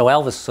it is. So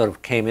Elvis sort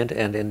of came into,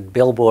 and in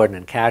Billboard and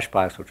in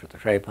Cashbox, which were the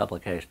trade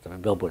publications, I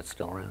mean, Billboard's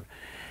still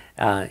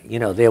around, you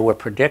know, there were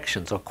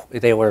predictions, or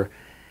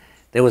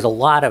there was a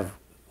lot of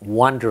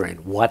wondering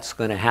what's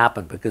going to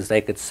happen, because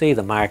they could see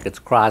the markets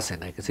crossing.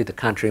 They could see the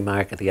country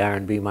market, the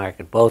R&B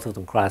market, both of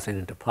them crossing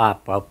into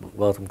pop, both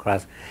of them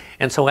crossing.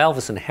 And so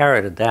Elvis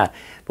inherited that.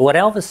 But what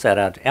Elvis set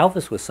out,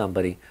 Elvis was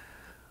somebody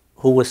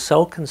who was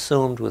so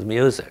consumed with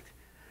music.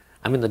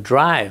 I mean, the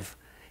drive,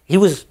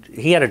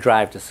 he had a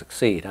drive to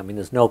succeed. I mean,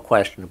 there's no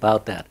question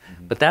about that.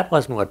 Mm-hmm. But that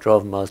wasn't what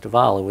drove him most of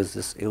all.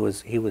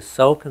 He was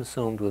so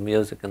consumed with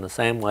music in the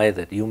same way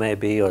that you may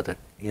be, or that,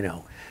 you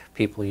know,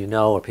 people you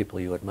know or people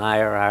you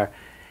admire are.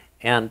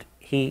 And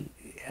he,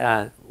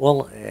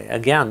 well,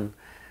 again,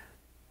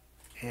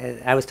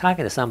 I was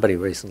talking to somebody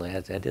recently.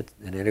 I did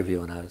an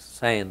interview, and I was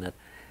saying that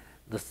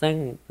the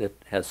thing that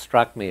has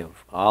struck me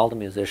of all the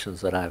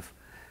musicians that I've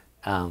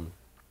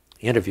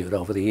interviewed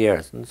over the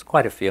years, and there's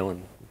quite a few,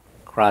 and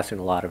crossing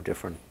a lot of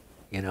different,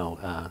 you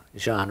know,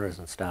 genres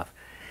and stuff,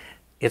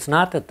 it's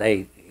not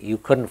that you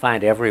couldn't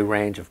find every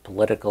range of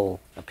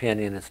political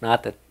opinion. It's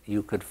not that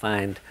you could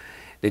find,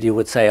 that you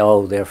would say,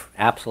 oh, they're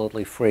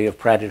absolutely free of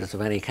prejudice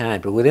of any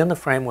kind. But within the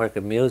framework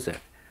of music,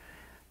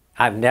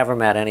 I've never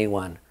met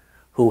anyone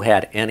who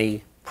had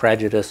any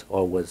prejudice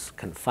or was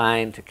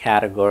confined to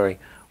category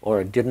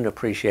or didn't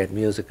appreciate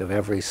music of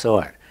every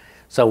sort.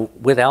 So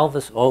with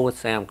Elvis or with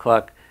Sam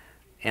Cooke,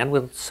 and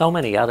with so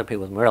many other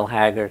people, with Merle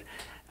Haggard,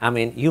 I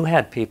mean, you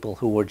had people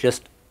who were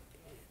just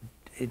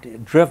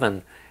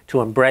driven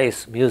to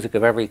embrace music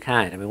of every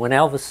kind. I mean, when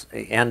Elvis,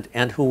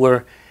 and who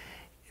were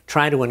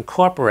trying to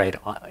incorporate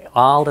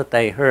all that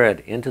they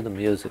heard into the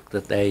music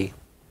that they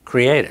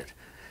created.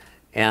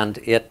 And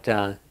it,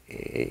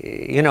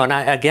 you know, and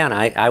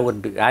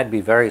I'd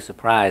be very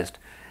surprised.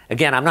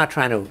 Again, I'm not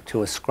trying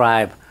to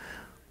ascribe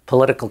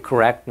political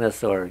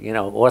correctness or, you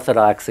know,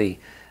 orthodoxy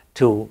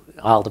to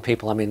all the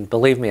people. I mean,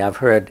 believe me, I've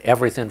heard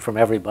everything from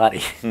everybody.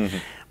 Mm-hmm.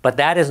 But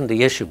that isn't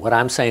the issue. What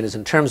I'm saying is,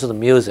 in terms of the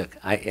music,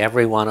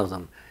 every one of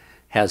them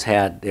has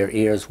had their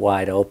ears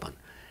wide open.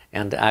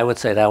 And I would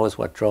say that was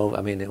what drove,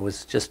 I mean, it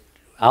was just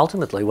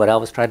ultimately what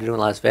Elvis tried to do in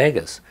Las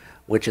Vegas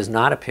which is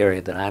not a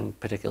period that I'm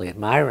particularly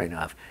admiring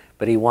of,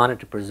 but he wanted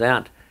to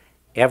present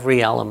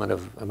every element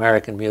of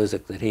American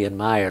music that he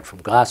admired, from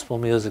gospel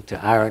music to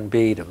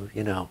R&B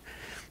to,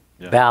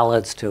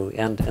 ballads to,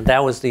 and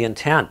that was the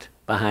intent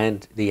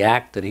behind the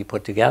act that he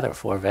put together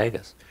for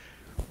Vegas.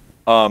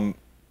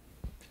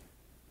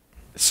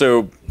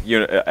 So,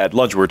 at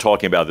lunch we were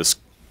talking about this,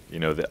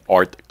 the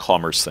art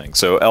commerce thing.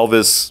 So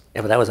Elvis...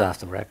 Yeah, but that was off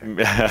the record.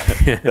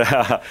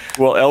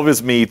 Well,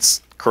 Elvis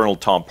meets Colonel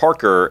Tom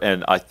Parker,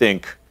 and I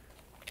think,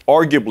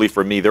 arguably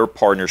for me, their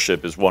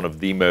partnership is one of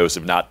the most,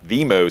 if not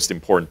the most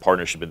important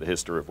partnership in the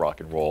history of rock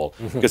and roll,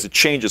 because it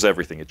changes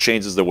everything. It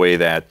changes the way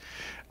that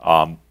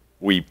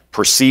we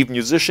perceive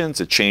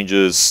musicians. It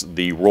changes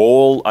the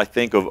role, I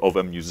think, of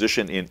a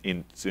musician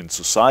in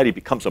society. It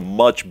becomes a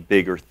much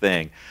bigger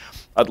thing.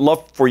 I'd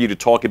love for you to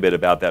talk a bit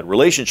about that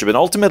relationship. And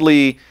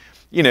ultimately,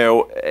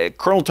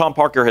 Colonel Tom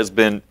Parker has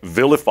been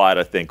vilified,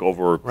 I think,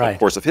 over the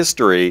course of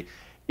history.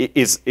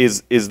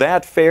 Is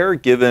that fair,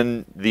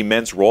 given the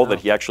immense role that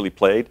he actually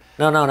played?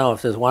 No.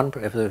 If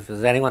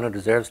there's anyone who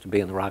deserves to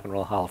be in the Rock and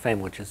Roll Hall of Fame,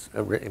 which is,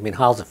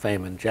 halls of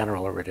fame in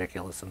general are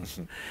ridiculous, and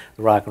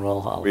the Rock and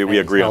Roll Hall of Fame we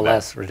agree is no on that.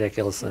 less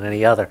ridiculous than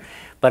any other.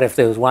 But if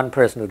there was one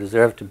person who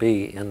deserved to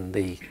be in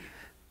the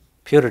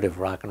putative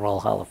Rock and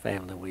Roll Hall of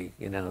Fame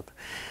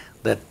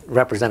that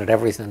represented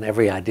everything,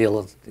 every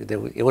ideal,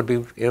 it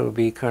would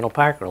be Colonel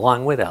Parker,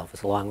 along with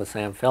Elvis, along with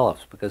Sam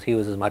Phillips, because he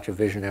was as much a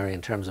visionary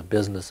in terms of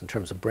business, in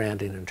terms of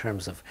branding, in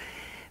terms of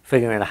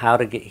figuring out how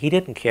to get. He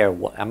didn't care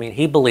what.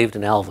 He believed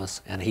in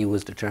Elvis, and he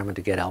was determined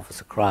to get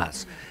Elvis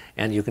across.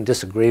 And you can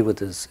disagree with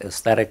his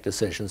aesthetic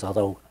decisions,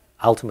 although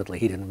ultimately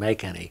he didn't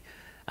make any.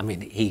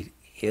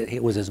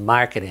 It was his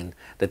marketing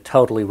that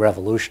totally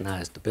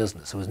revolutionized the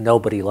business. There was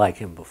nobody like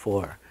him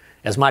before.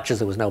 As much as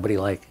there was nobody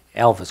like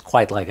Elvis,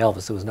 quite like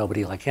Elvis, there was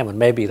nobody like him, and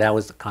maybe that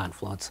was the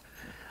confluence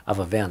of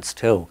events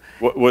too.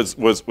 Was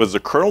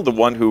the Colonel the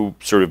one who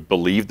sort of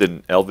believed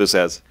in Elvis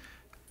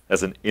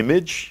as an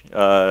image?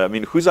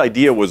 Whose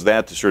idea was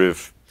that to sort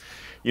of,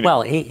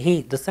 Well,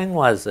 the thing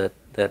was that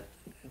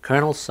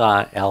Colonel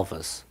saw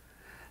Elvis.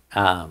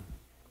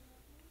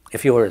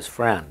 If you were his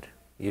friend,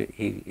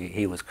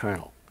 he was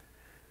Colonel.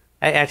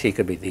 Actually, he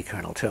could be the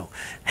Colonel too,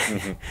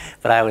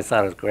 but I always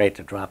thought it was great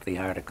to drop the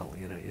article.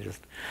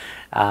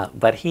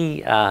 But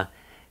he saw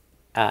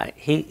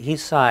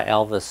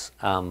Elvis.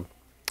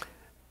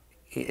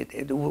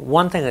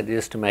 One thing that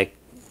just to make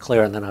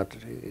clear, and then I'll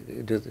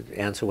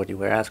answer what you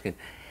were asking.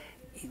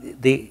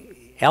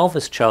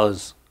 Elvis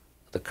chose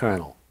the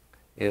Colonel.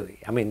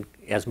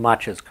 As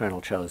much as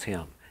Colonel chose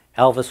him.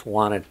 Elvis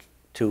wanted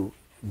to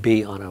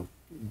be on a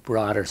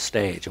broader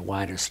stage, a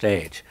wider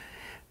stage.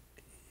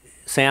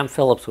 Sam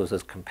Phillips was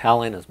as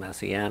compelling, as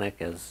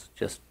messianic, as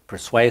just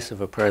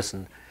persuasive a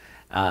person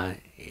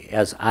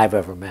as I've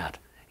ever met.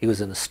 He was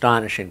an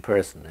astonishing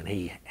person, and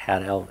he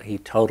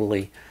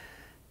totally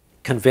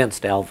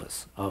convinced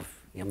Elvis of.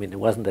 It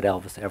wasn't that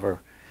Elvis ever,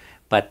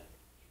 but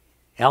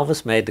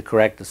Elvis made the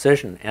correct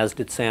decision, as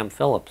did Sam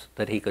Phillips,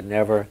 that he could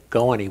never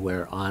go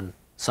anywhere on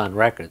Sun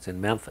Records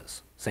in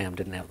Memphis. Sam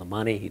didn't have the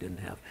money. He didn't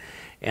have,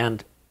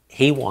 and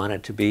he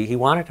wanted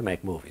to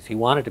make movies. He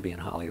wanted to be in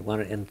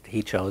Hollywood, and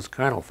he chose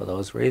Colonel for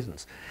those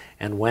reasons.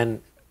 And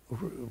when,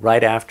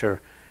 right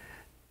after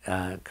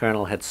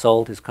Colonel had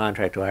sold his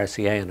contract to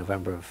RCA in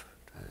November of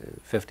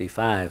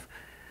 '55,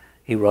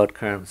 he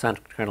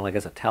sent Colonel, I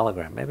guess, a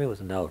telegram, maybe it was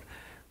a note,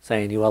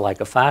 saying, "You are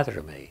like a father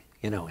to me,"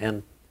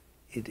 and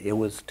it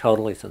was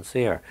totally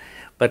sincere.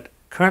 But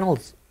Colonel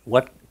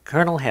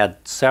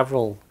had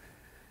several,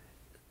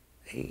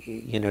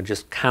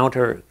 just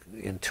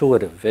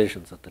counterintuitive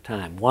visions at the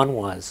time. One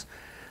was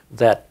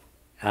that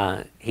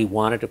he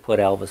wanted to put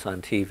Elvis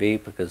on TV,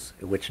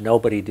 which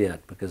nobody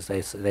did, because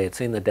they had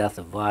seen the death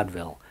of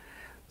vaudeville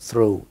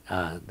through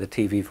the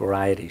TV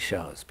variety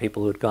shows.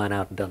 People who had gone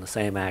out and done the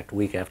same act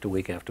week after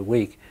week after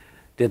week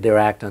did their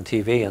act on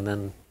TV, and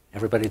then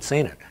everybody had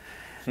seen it.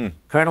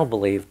 Colonel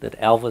believed that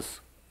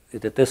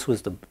that this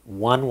was the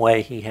one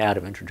way he had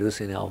of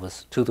introducing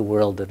Elvis to the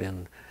world, that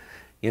in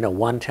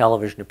one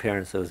television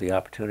appearance, there was the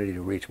opportunity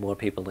to reach more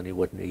people than he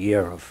would in a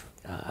year of,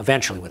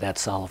 eventually with Ed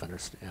Sullivan or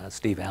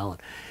Steve Allen,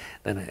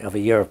 than of a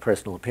year of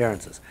personal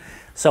appearances.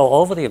 So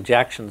over the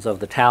objections of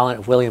the talent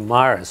of William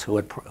Morris, who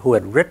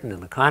had written in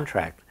the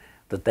contract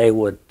that they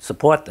would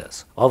support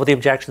this, over the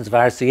objections of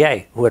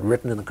RCA, who had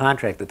written in the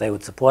contract that they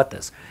would support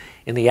this,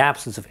 in the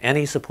absence of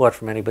any support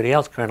from anybody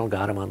else, Colonel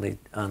got him on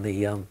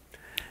the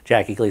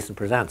Jackie Gleason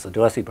Presents, the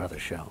Dorsey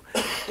Brothers show.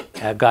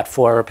 Got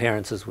 4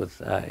 appearances with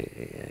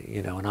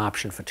an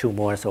option for 2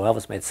 more, so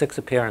Elvis made 6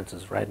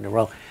 appearances right in a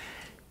row,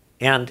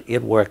 and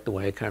it worked the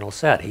way Colonel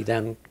said. He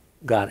then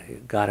got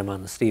him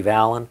on the Steve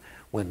Allen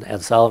when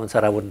Ed Sullivan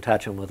said I wouldn't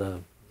touch him with a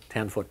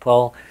 10-foot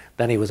pole.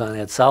 Then he was on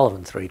Ed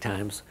Sullivan 3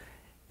 times,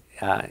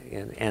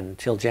 and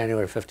until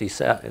January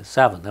 '57.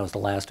 That was the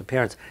last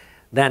appearance.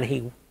 Then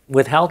he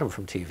withheld him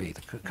from TV.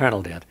 The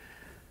Colonel did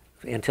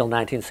until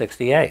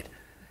 1968,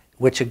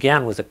 which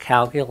again was a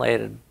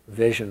calculated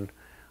vision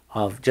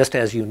of, just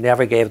as you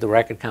never gave the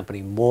record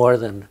company more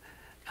than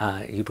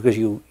because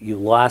you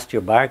lost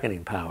your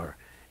bargaining power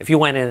if you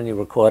went in and you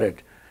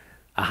recorded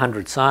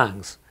 100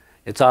 songs,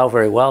 it's all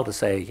very well to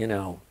say, you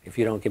know, if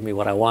you don't give me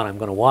what I want, I'm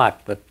going to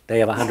walk. But they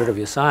have 100 of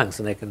your songs,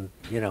 and they can,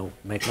 you know,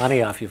 make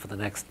money off you for the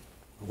next,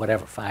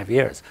 whatever, 5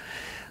 years.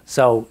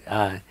 So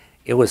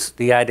it was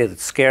the idea that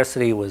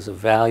scarcity was of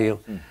value,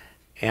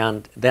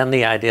 and then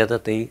the idea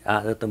that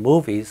the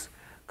movies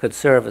could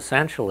serve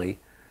essentially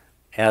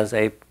as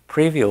a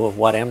preview of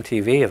what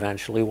MTV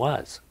eventually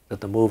was.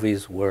 That the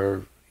movies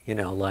were, you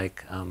know,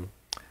 like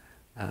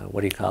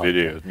what do you call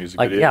it? Music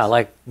like, videos. Yeah,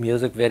 like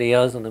music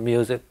videos, and the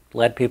music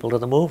led people to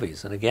the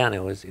movies. And again,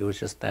 it was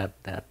just that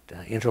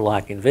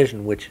interlocking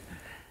vision, which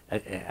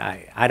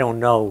I don't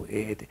know.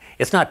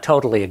 It's not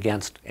totally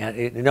against.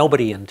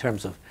 Nobody in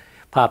terms of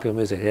popular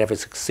music had ever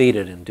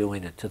succeeded in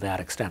doing it to that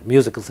extent.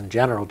 Musicals in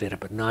general did it,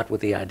 but not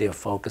with the idea of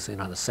focusing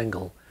on a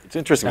single. It's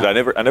interesting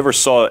because I never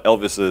saw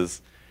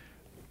Elvis's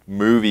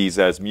movies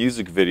as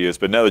music videos,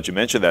 but now that you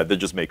mention that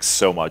just makes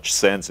so much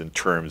sense in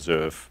terms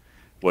of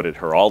what it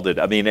heralded.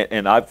 I mean,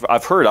 and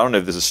I've heard, I don't know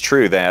if this is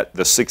true, that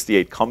the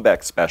 '68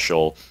 comeback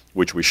special,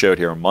 which we showed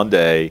here on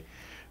Monday,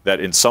 that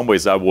in some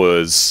ways that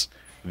was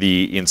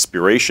the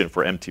inspiration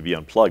for MTV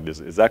Unplugged.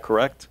 Is that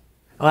correct?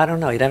 Oh, I don't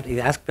know. You'd have to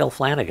ask Bill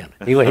Flanagan.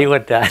 He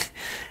would, but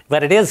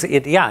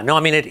yeah. No, I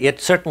mean, it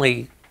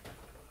certainly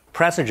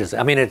presages.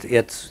 I mean,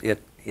 it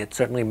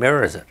certainly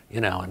mirrors it, you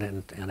know,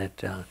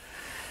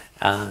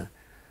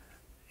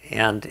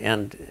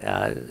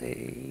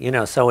 you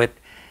know, so it.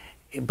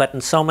 But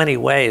in so many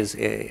ways,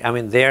 I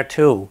mean, there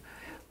too,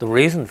 the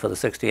reason for the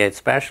 '68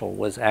 special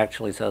was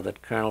actually so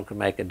that Colonel could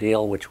make a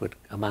deal which would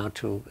amount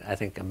to, I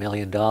think, $1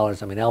 million.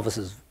 I mean,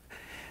 Elvis's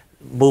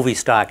movie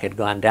stock had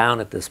gone down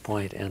at this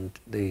point, and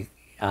the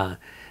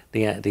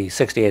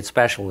 '68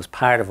 special was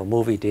part of a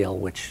movie deal,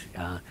 which,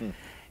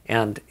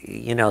 and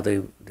you know,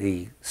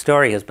 the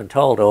story has been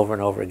told over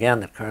and over again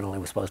that Colonel, it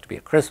was supposed to be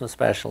a Christmas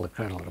special. The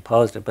Colonel had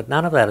opposed it, but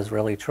none of that is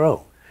really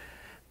true.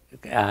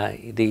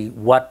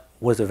 What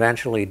was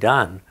eventually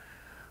done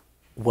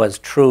was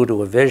true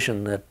to a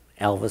vision that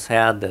Elvis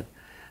had,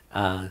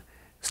 that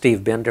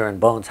Steve Binder and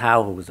Bones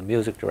Howe, who was the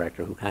music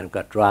director, who kind of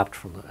got dropped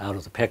out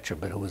of the picture,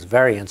 but who was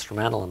very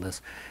instrumental in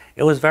this,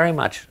 it was very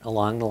much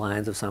along the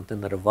lines of something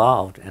that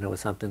evolved, and it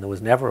was something that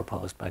was never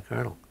opposed by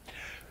Colonel.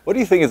 What do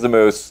you think is the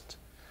most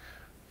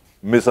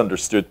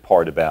misunderstood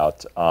part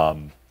about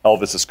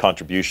Elvis's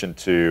contribution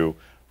to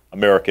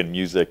American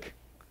music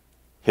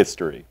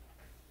history?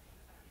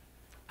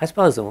 I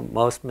suppose the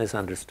most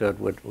misunderstood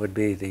would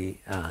be the,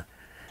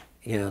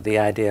 you know, the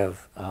idea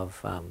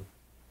of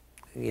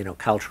you know,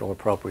 cultural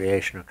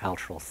appropriation or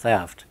cultural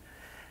theft,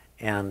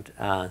 and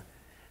I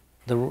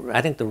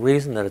think the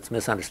reason that it's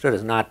misunderstood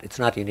is it's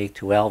not unique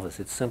to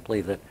Elvis. It's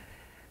simply that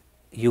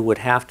you would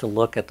have to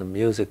look at the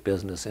music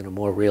business in a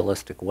more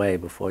realistic way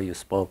before you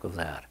spoke of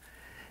that,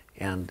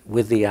 and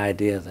with the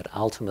idea that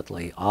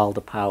ultimately all the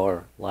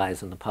power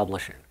lies in the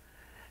publishing,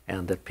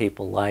 and that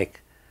people like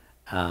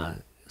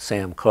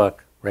Sam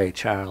Cooke, Ray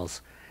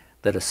Charles,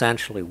 that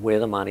essentially where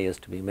the money is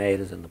to be made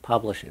is in the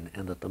publishing,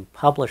 and that the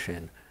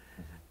publishing,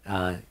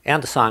 and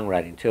the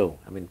songwriting too,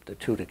 I mean the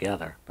two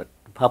together, but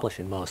the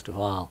publishing most of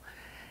all,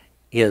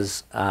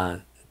 is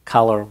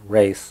color,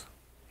 race,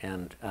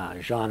 and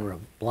genre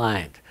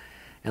blind.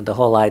 And the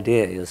whole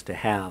idea is to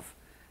have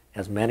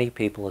as many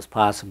people as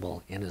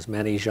possible in as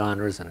many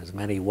genres and as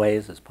many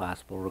ways as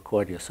possible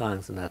record your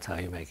songs, and that's how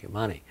you make your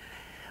money.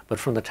 But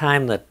from the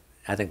time that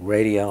I think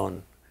radio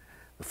and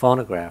the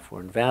phonograph were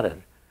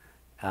invented,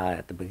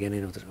 at the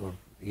beginning of the, or,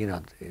 you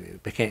know,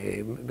 it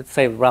became, let's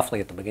say roughly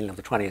at the beginning of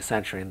the 20th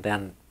century, and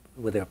then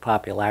with their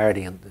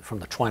popularity from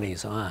the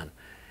 20s on,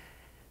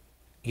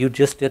 you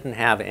just didn't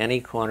have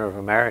any corner of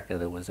America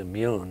that was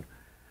immune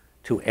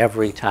to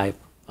every type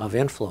of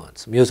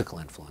influence, musical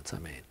influence, I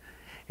mean.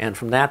 And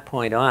from that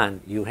point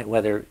on,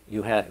 whether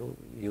you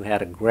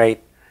had a great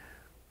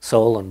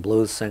soul and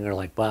blues singer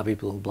like Bobby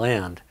Blue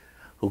Bland,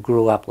 who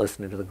grew up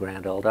listening to the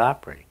Grand Ole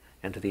Opry,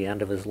 and to the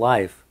end of his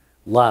life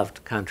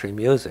loved country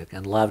music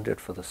and loved it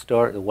for the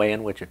story, the way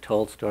in which it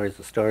told stories,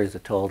 the stories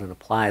it told, and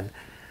applied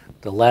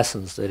the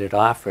lessons that it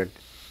offered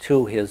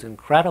to his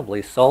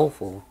incredibly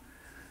soulful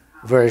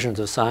versions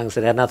of songs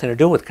that had nothing to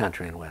do with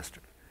country and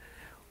western.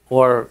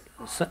 Or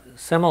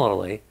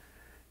similarly,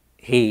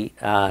 to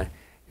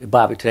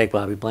take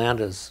Bobby Bland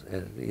as,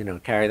 you know,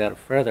 carry that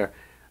further,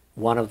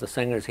 one of the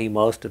singers he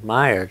most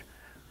admired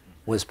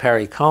was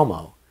Perry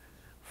Como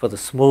for the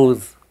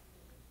smooth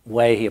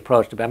way he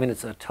approached it. I mean,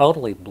 it's a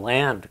totally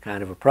bland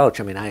kind of approach.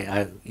 I mean,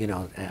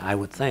 I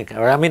would think,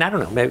 or I mean, I don't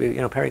know, maybe,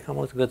 you know, Perry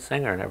Como was a good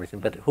singer and everything,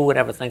 but who would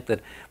ever think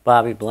that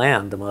Bobby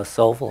Bland, the most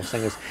soulful of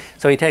singers,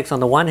 so he takes, on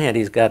the one hand,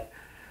 he's got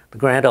the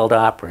Grand Ole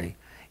Opry,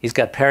 he's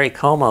got Perry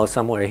Como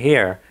somewhere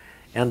here,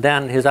 and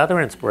then his other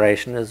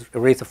inspiration is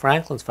Aretha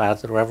Franklin's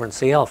father, the Reverend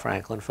C.L.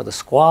 Franklin, for the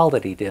squall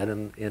that he did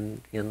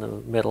in the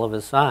middle of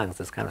his songs,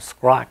 this kind of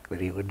scrock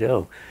that he would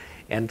do,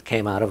 and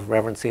came out of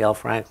Reverend C.L.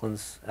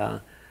 Franklin's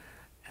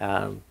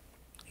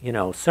you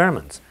know,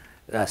 sermons,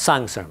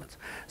 sung sermons.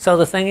 So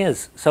the thing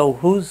is, so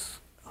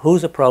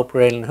who's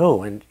appropriating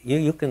who? And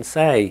you can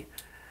say,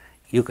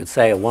 you could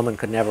say a woman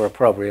could never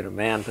appropriate a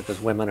man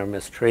because women are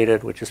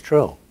mistreated, which is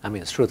true. I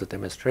mean, it's true that they're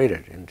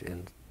mistreated,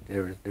 and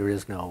there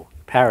is no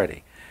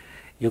parity.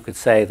 You could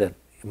say that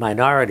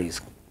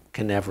minorities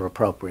can never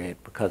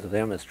appropriate because of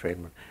their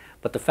mistreatment.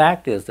 But the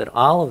fact is that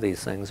all of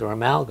these things are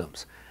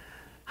amalgams.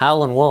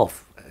 Howlin'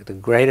 Wolf, the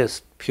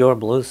greatest pure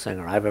blues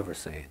singer I've ever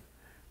seen,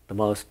 the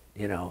most,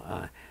 you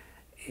know,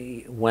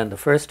 when the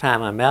first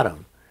time I met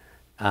him,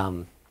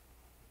 and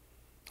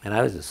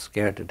I was just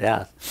scared to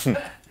death.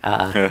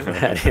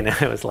 But, you know,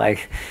 it was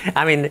like,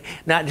 I mean,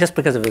 not just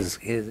because of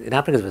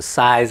not because of his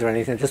size or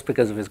anything, just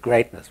because of his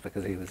greatness,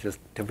 because he was just,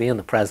 to be in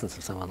the presence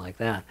of someone like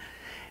that.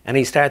 And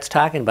he starts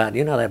talking about,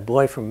 you know, that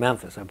boy from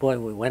Memphis, that boy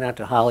who went out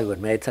to Hollywood,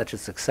 made such a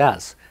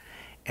success.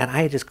 And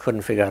I just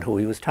couldn't figure out who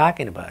he was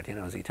talking about. You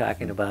know, is he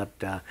talking about,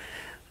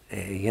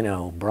 you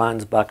know,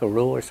 Bronze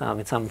Buckaroo or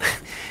something,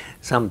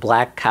 some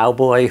black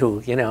cowboy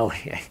who, you know,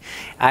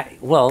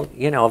 well,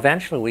 you know,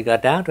 eventually we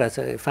got down to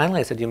it.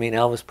 Finally I said, you mean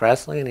Elvis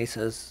Presley? And he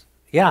says,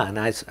 yeah.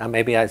 And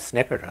maybe I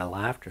snickered or I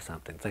laughed or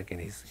something, thinking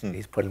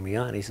he's putting me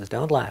on. He says,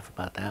 don't laugh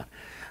about that.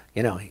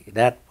 You know,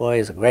 that boy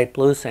is a great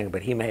blues singer,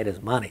 but he made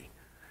his money.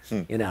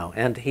 You know,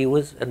 and he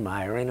was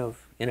admiring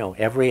of, you know,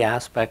 every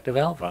aspect of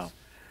Elvis. Wow.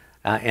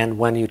 And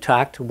when you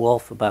talk to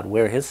Wolf about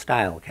where his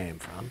style came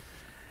from,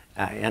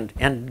 and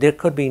there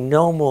could be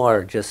no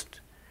more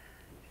just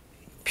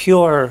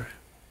pure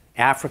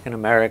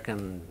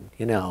African-American,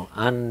 you know,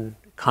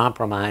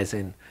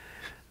 uncompromising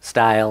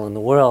style in the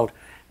world,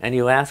 and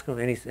you ask him,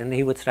 and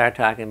he would start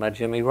talking about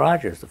Jimmy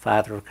Rogers, the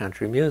father of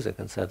country music,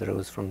 and said that it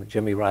was from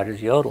Jimmy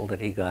Rogers' yodel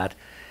that he got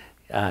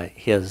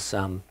his,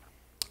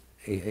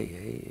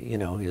 you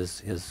know,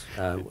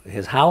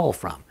 his howl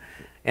from.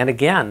 And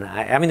again,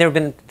 I mean,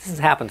 this has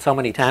happened so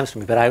many times to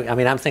me, but I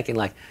mean, I'm thinking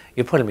like,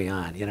 you're putting me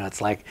on, you know, it's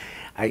like,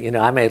 you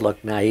know, I may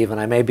look naive and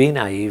I may be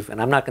naive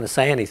and I'm not going to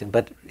say anything,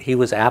 but he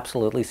was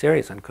absolutely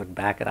serious and could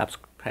back it up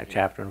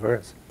chapter and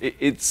verse.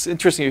 It's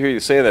interesting to hear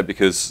you say that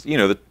because, you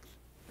know, the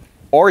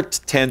art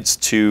tends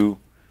to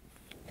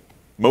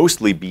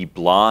mostly be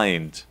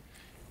blind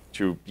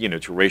to, you know,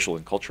 to racial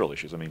and cultural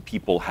issues. I mean,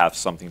 people have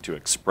something to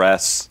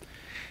express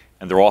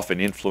and they're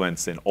often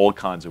influenced in all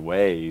kinds of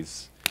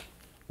ways.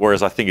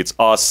 Whereas I think it's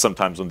us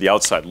sometimes on the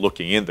outside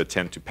looking in that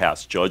tend to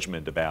pass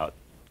judgment about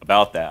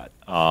that.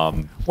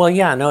 Well,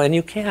 yeah, no, and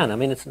you can. I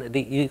mean,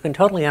 you can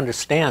totally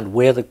understand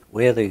where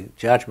the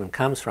judgment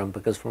comes from,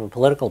 because from a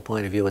political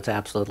point of view, it's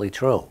absolutely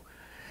true.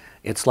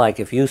 It's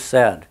like if you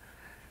said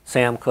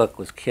Sam Cooke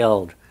was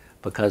killed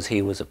because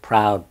he was a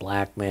proud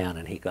black man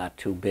and he got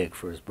too big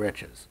for his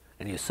britches,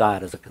 and you saw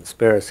it as a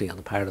conspiracy on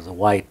the part of the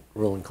white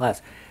ruling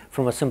class.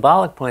 From a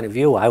symbolic point of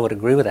view, I would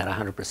agree with that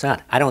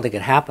 100%. I don't think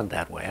it happened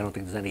that way. I don't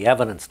think there's any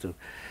evidence to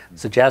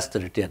suggest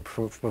that it did.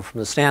 From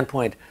the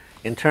standpoint,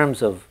 in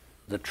terms of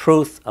the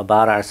truth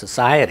about our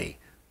society,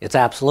 it's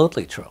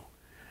absolutely true.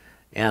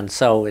 And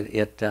so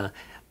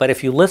but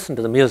if you listen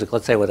to the music,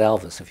 let's say with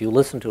Elvis, if you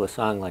listen to a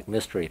song like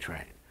Mystery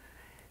Train,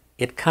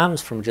 it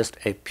comes from just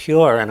a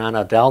pure and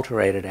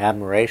unadulterated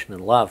admiration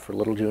and love for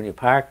Little Junior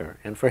Parker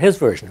and for his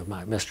version of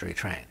my Mystery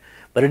Train.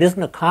 But it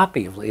isn't a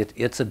copy of it,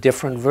 it's a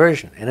different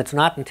version. And it's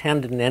not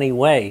intended in any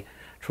way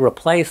to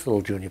replace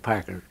Little Junior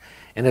Parker.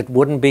 And it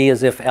wouldn't be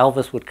as if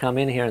Elvis would come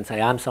in here and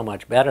say, I'm so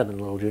much better than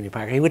Little Junior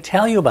Parker. He would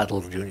tell you about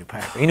Little Junior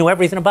Parker. He knew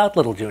everything about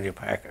Little Junior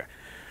Parker.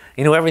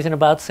 He knew everything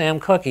about Sam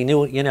Cooke. He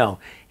knew, you know,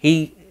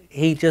 he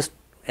just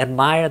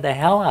admired the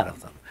hell out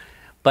of them.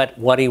 But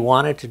what he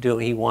wanted to do,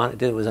 it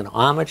was an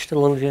homage to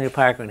Little Junior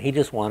Parker, and he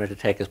just wanted to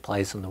take his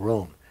place in the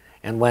room.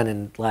 And when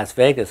in Las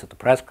Vegas at the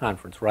press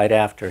conference right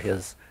after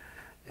his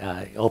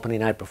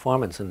opening night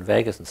performance in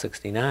Vegas in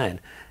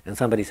 '69, and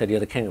somebody said, you're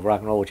the king of rock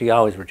and roll, which he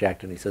always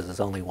rejected. And he says, there's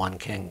only one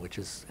king, which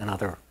is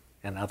another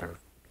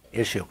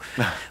issue.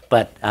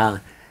 But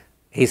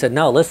he said,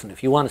 no, listen,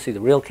 if you want to see the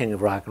real king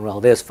of rock and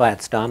roll, there's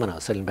Fats Domino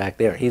sitting back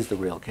there. He's the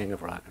real king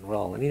of rock and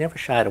roll. And he never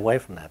shied away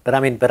from that. But I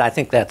mean, I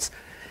think that's,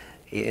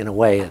 in a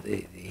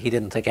way, he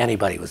didn't think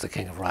anybody was the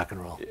king of rock and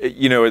roll.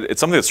 You know, it's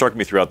something that struck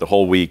me throughout the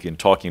whole week in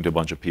talking to a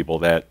bunch of people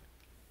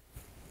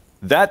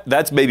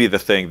that's maybe the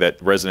thing that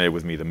resonated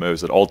with me the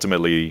most, that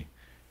ultimately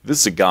this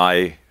is a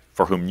guy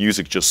for whom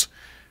music just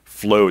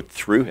flowed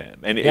through him.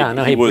 And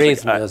he was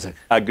music.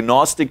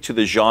 Agnostic to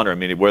the genre. I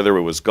mean, whether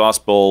it was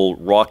gospel,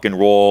 rock and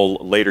roll,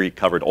 later he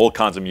covered all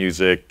kinds of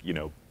music, you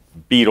know,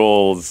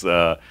 Beatles,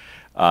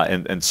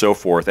 and so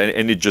forth.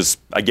 And it just,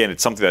 again,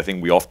 it's something that I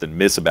think we often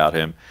miss about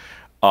him.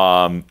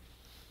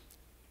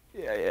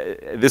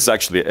 This is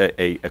actually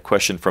a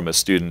question from a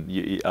student.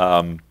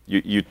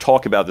 You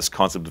talk about this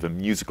concept of a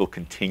musical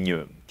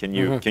continuum. Can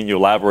you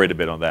elaborate a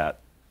bit on that?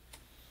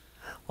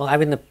 Well, I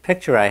mean, the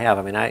picture I have,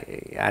 I mean,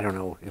 I don't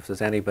know if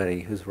there's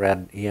anybody who's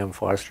read E.M.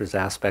 Forster's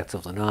aspects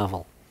of the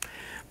novel,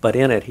 but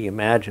in it he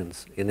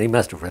imagines, and he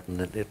must have written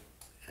it, well,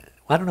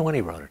 I don't know when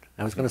he wrote it.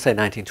 I was going to say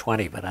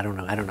 1920, but I don't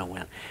know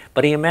when.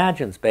 But he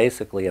imagines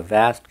basically a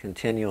vast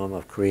continuum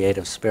of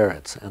creative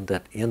spirits, and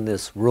that in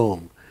this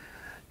room,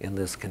 in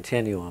this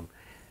continuum,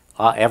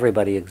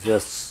 everybody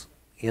exists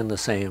in the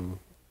same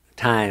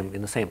time,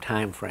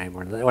 frame,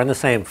 or in the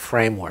same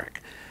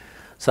framework.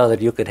 so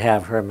that you could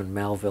have Herman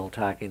Melville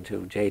talking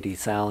to J.D.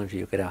 Salinger,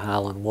 you could have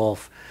Howlin'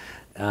 Wolf,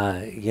 you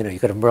know, you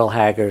could have Merle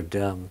Haggard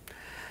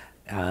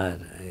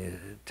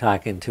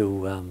talking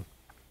to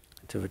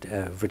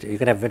you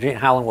could have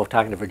Howlin' Wolf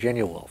talking to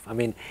Virginia Woolf. I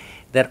mean,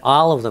 that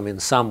all of them in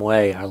some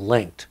way are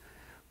linked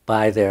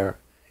by their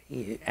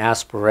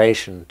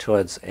aspiration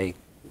towards a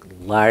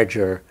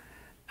larger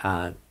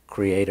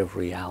creative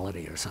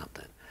reality or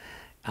something.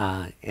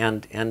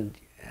 And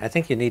I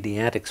think you need the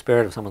antic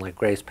spirit of someone like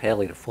Grace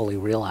Paley to fully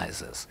realize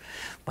this.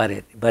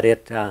 But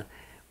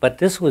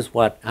this was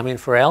what, I mean,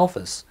 for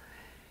Elvis,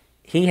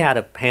 he had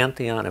a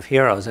pantheon of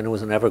heroes, and it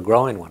was an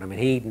ever-growing one. I mean,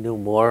 he knew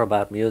more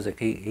about music.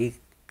 He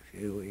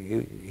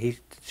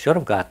should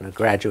have gotten a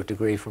graduate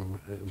degree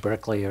from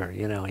Berkeley, or,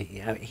 you know,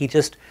 he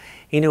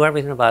knew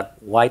everything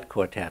about white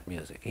quartet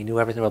music. He knew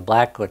everything about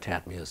black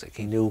quartet music.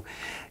 He knew,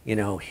 you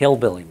know,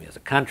 hillbilly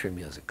music, country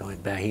music,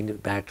 going back. He knew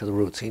back to the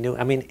roots. He knew,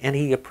 I mean, and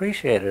he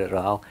appreciated it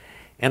all.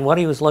 And what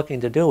he was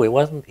looking to do, it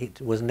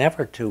was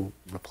never to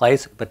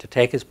replace it, but to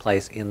take his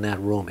place in that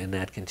room, in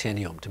that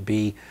continuum, to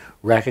be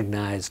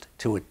recognized,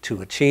 to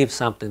achieve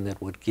something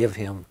that would give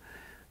him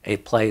a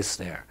place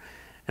there.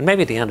 And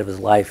maybe at the end of his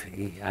life,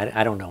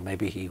 I don't know,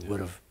 maybe he would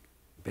have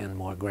been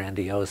more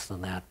grandiose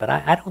than that, but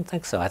I don't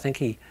think so. I think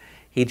he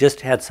just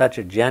had such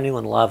a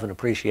genuine love and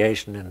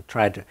appreciation, and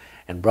tried to,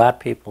 and brought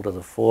people to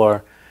the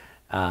fore,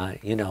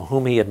 you know,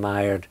 whom he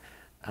admired,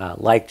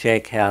 like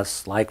Jake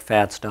Hess, like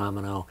Fats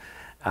Domino,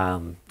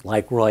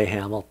 like Roy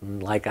Hamilton,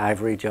 like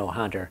Ivory Joe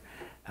Hunter,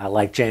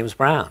 like James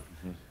Brown.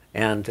 Mm-hmm.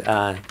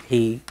 And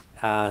he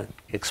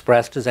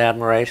expressed his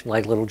admiration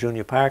like Little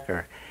Junior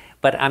Parker.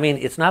 But I mean,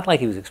 it's not like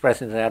he was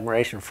expressing his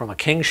admiration from a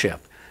kingship,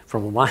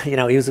 you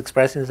know, he was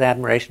expressing his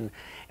admiration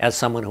as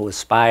someone who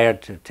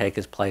aspired to take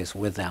his place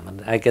with them.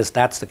 And I guess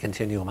that's the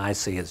continuum I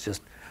see, is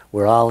just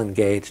we're all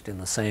engaged in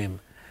the same,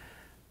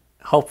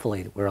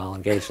 hopefully we're all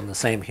engaged in the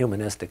same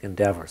humanistic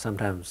endeavor.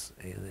 Sometimes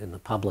in the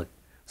public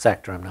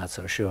sector, I'm not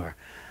so sure.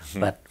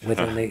 But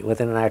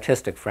within an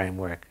artistic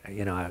framework,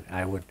 you know,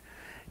 I would,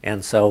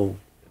 and so,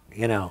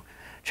 you know,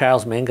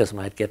 Charles Mingus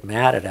might get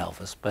mad at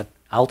Elvis, but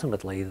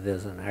ultimately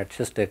there's an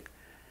artistic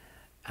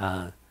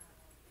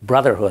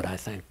brotherhood, I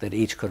think, that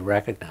each could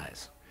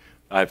recognize.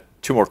 I have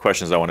two more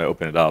questions. I want to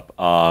open it up.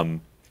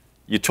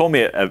 You told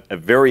me a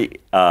very,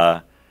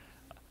 I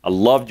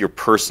loved your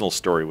personal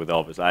story with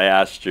Elvis. I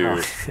asked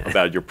you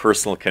about your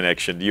personal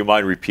connection. Do you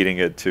mind repeating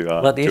it to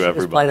everybody? Well, you should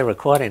just play the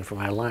recording from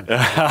our lunch.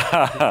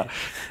 I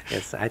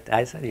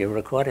said, you're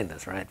recording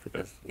this, right?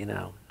 Because, you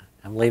know,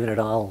 I'm leaving it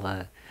all,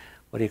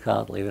 what do you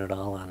call it? Leaving it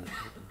all on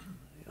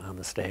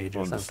the stage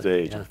or something. On the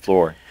stage, the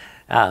floor.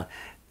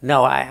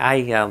 No,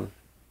 I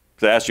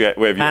so I asked you, have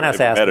you ever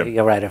met him?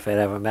 You're right, if I'd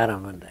ever met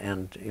him.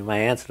 And my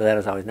answer to that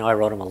is always, no, I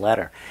wrote him a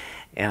letter.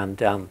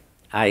 And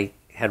I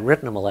had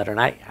written him a letter, and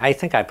I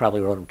think I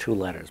probably wrote him two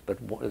letters, but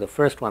the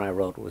first one I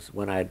wrote was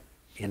when in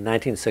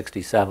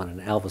 1967,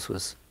 and Elvis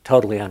was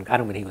totally, I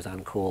don't mean he was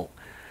uncool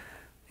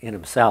in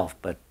himself,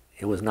 but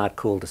it was not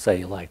cool to say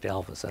you liked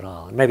Elvis at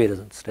all, and maybe it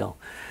isn't still.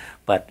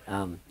 But,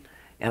 and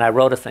I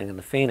wrote a thing in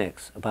the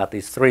Phoenix about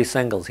these 3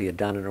 singles he had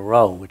done in a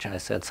row, which I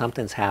said,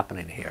 something's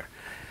happening here.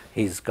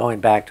 He's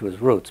going back to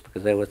his roots,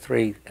 because there were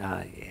 3,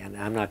 and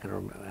I'm not going to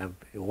remember.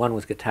 One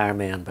was Guitar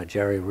Man by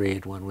Jerry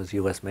Reed, one was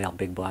U.S. Mail,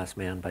 Big Boss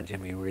Man by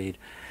Jimmy Reed.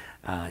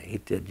 He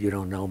did You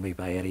Don't Know Me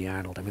by Eddie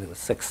Arnold. I mean, there was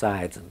 6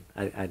 sides,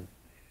 and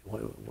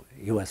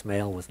U.S.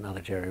 Mail was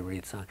another Jerry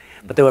Reed song.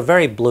 But they were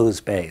very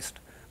blues-based,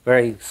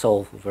 very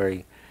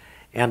soulful,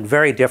 and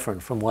very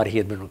different from what he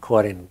had been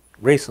recording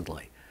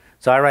recently.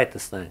 So I write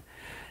this thing.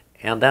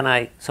 And then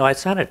I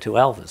sent it to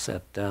Elvis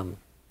at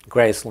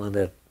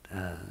Graceland at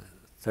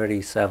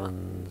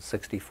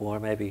 3764,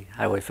 maybe,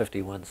 Highway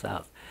 51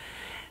 South.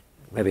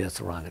 Maybe that's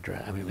the wrong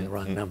address, I mean the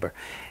wrong number.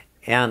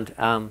 And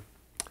I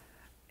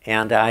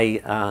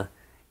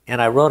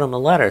wrote him a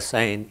letter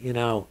saying, you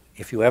know,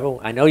 if you ever,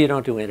 I know you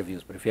don't do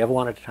interviews, but if you ever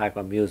wanted to talk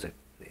about music,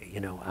 you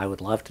know, I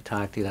would love to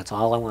talk to you. That's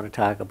all I want to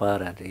talk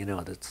about. And, you know,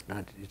 it's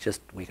not, it's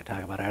just, we could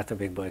talk about Arthur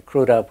Big Boy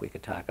Crudup, we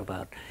could talk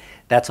about,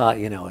 that's all,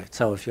 you know,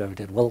 so if you ever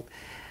did. Well,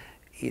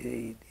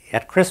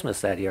 at Christmas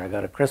that year, I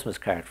got a Christmas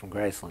card from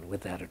Graceland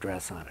with that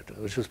address on it,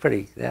 which was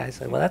pretty, I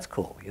said, well, that's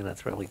cool, you know,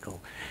 that's really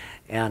cool.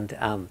 And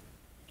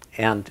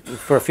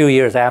for a few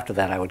years after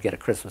that, I would get a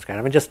Christmas card.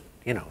 I mean, just,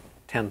 you know,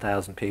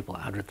 10,000 people,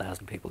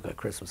 100,000 people got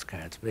Christmas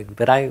cards.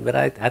 But I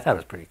thought it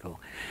was pretty cool.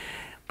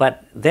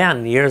 But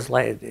then, years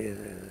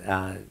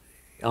later,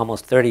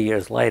 almost 30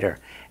 years later,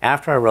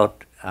 after I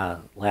wrote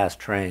Last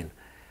Train,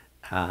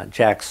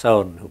 Jack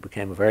Soden, who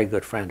became a very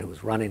good friend, who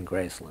was running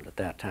Graceland at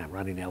that time,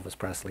 running Elvis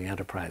Presley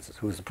Enterprises,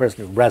 who was the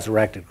person who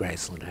resurrected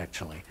Graceland,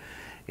 actually,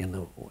 in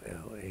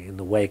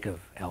the wake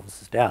of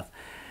Elvis's death,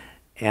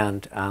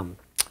 and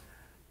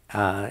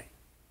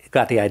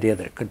got the idea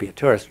that it could be a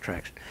tourist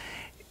attraction.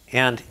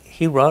 And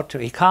he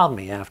called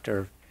me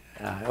after,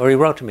 or he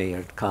wrote to me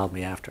or called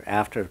me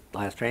after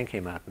Last Train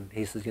came out, and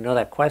he says, you know,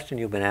 that question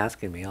you've been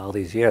asking me all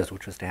these years,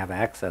 which was to have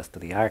access to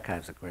the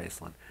archives at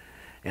Graceland,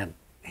 and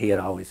he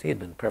had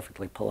been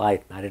perfectly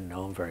polite, and I didn't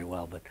know him very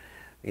well, but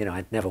you know,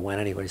 I never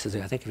went anywhere. He says,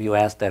 I think if you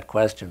asked that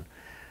question,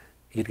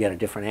 you'd get a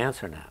different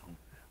answer now.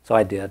 So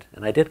I did,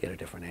 and I did get a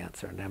different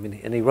answer. And I mean,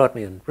 and he wrote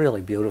me a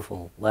really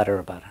beautiful letter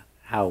about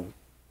how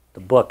the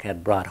book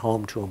had brought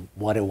home to him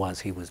what it was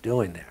he was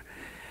doing there.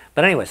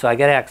 But anyway, so I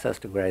get access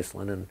to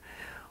Graceland, and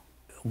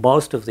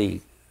most of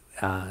the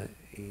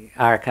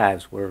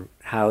archives were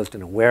housed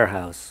in a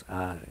warehouse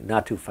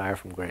not too far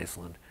from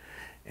Graceland.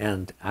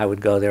 And I would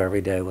go there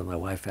every day with my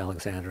wife,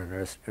 Alexandra,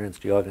 and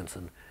Ernst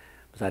Jorgensen,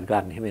 because I'd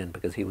gotten him in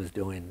because he was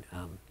doing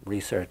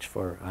research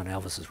on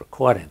Elvis's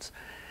recordings.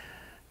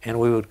 And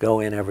we would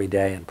go in every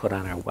day and put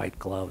on our white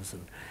gloves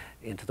and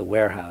into the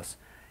warehouse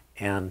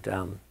and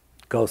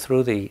go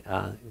through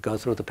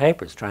the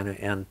papers,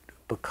 and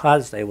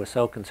because they were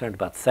so concerned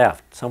about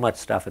theft, so much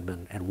stuff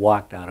had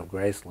walked out of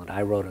Graceland.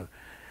 I wrote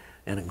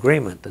an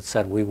agreement that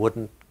said we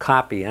wouldn't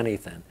copy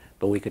anything,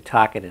 but we could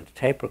talk it into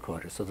tape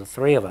recorders. So the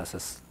three of us are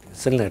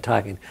sitting there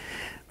talking.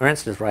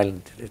 Ernst is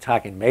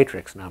talking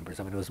matrix numbers.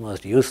 I mean, it was the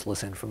most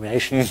useless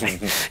information.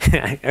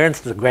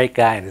 Ernst is a great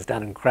guy and has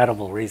done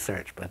incredible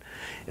research, but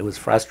it was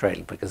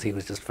frustrating because he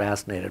was just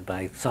fascinated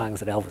by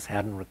songs that Elvis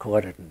hadn't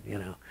recorded and, you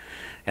know,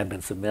 had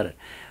been submitted.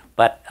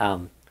 But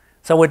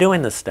so we're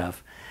doing this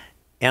stuff,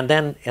 and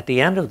then at the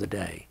end of the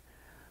day,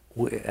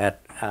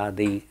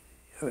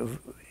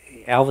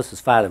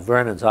 Elvis's father,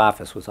 Vernon's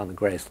office, was on the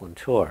Graceland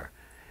tour.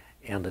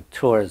 And the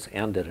tours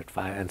ended at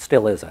 5, and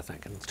still is, I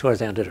think. And the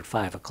tours ended at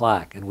 5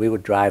 o'clock, and we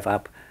would drive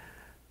up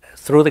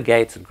through the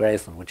gates at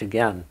Graceland, which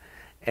again,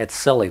 it's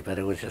silly, but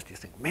it was just, you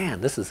think,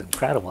 man, this is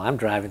incredible. I'm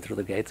driving through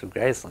the gates of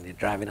Graceland. You're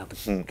driving up,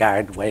 the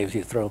guard waves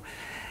you through.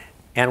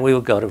 And we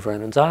would go to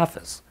Vernon's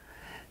office.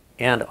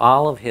 And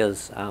all of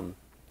his,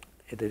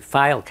 the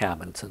file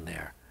cabinets in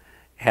there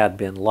had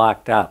been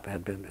locked up,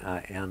 and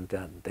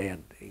they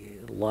had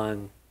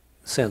long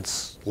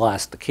since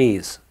lost the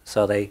keys.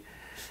 So they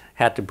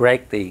had to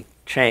break the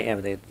chain. I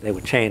mean, they were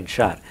chained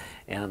shut,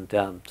 and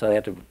so they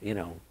had to, you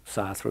know,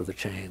 saw through the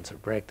chains or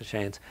break the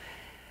chains.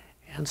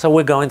 And so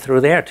we're going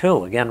through there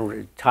too. Again,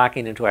 we're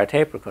talking into our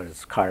tape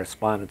recorders,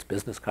 correspondence,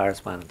 business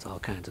correspondence, all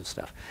kinds of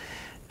stuff.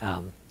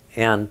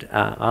 And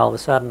all of a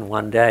sudden,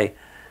 one day,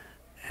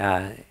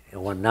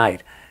 one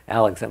night,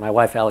 my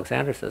wife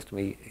Alexandra says to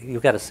me,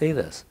 "You've got to see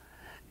this."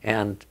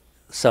 And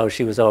so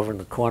she was over in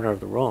the corner of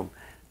the room,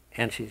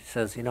 and she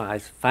says, "You know, I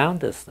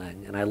found this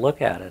thing," and I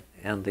look at it,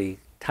 and the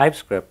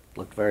typescript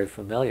looked very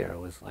familiar. It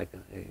was like,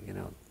 you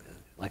know,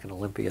 like an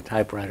Olympia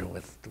typewriter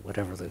with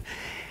whatever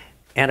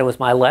and it was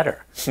my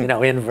letter, you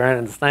know, in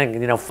Vernon's thing,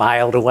 you know,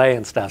 filed away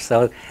and stuff.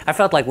 So I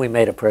felt like we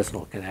made a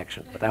personal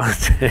connection. But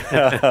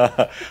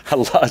that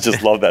was I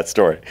just love that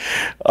story.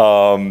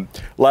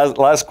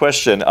 Last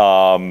question,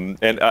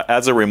 and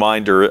as a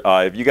reminder,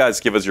 if you guys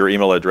give us your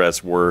email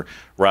address, we're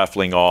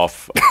raffling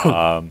off,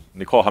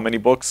 Nicole, how many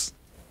books?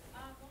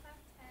 We'll have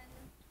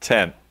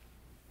 10.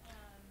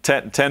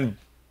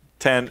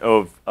 10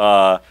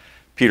 of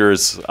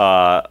Peter's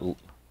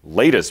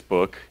latest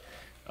book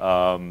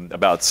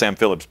about Sam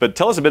Phillips. But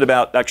tell us a bit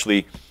about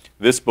actually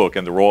this book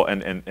and the role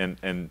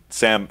and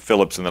Sam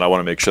Phillips, and then I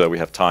want to make sure that we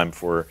have time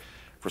for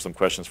some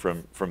questions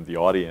from the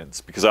audience.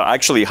 Because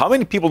actually, how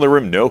many people in the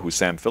room know who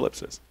Sam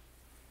Phillips is?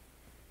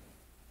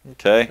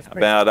 Okay,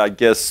 about, I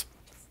guess,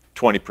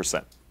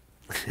 20%.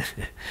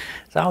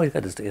 It's always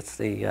good. It's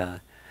the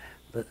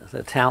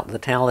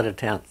talented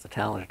 10th, the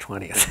talented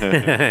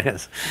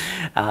 20th.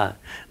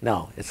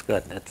 No, it's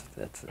good.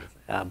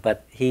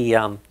 But he,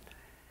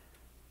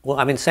 well,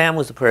 I mean, Sam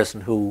was the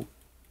person who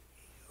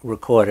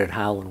recorded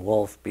Howlin'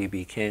 Wolf,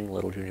 B.B. King,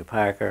 Little Junior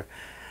Parker,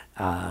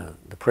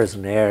 The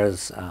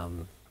Prisonaires,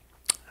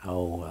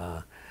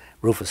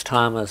 Rufus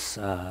Thomas.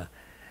 I'm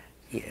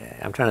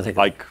trying to think.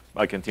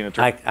 Ike and Tina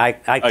Turner.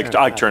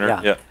 Ike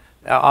Turner. Yeah.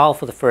 All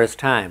for the first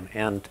time,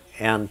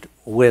 and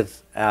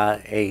with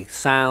a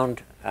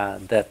sound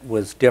that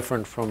was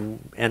different from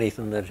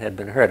anything that had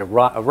been heard. A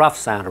rough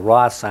sound, a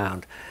raw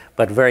sound,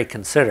 but very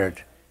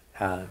considered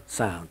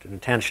sound, an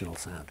intentional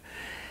sound.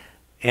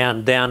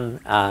 And then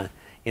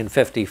in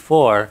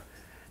 '54,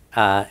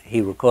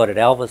 he recorded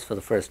Elvis for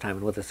the first time,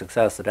 and with the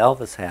success that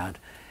Elvis had,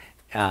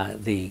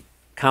 the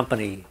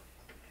company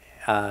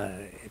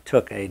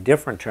took a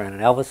different turn,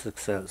 and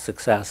Elvis'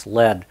 success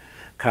led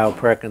Carl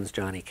Perkins,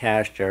 Johnny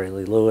Cash, Jerry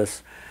Lee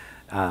Lewis,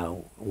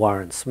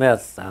 Warren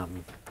Smith,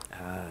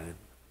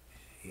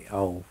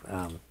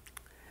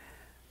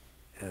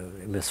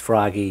 Miss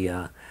Froggy,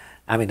 not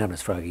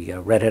Miss Froggy,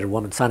 Redheaded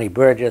Woman, Sonny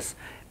Burgess,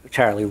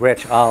 Charlie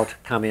Rich, all to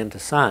come into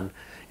Sun.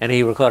 And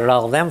he recorded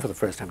all of them for the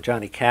first time.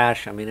 Johnny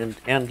Cash, I mean,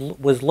 and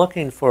was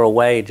looking for a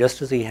way,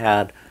 just as he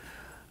had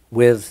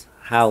with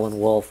Howlin'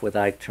 Wolf, with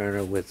Ike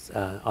Turner, with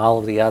all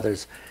of the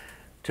others,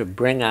 to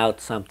bring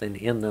out something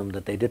in them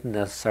that they didn't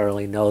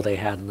necessarily know they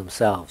had in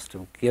themselves,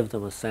 to give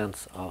them a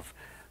sense of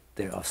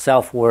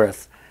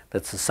self-worth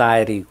that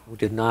society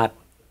did not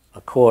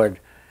accord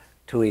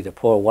to either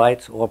poor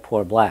whites or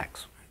poor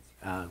blacks.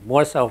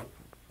 More so,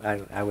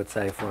 I would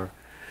say, for,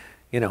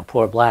 you know,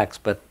 poor blacks,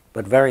 but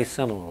very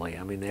similarly.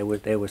 I mean,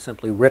 they were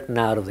simply written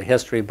out of the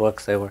history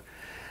books. They were,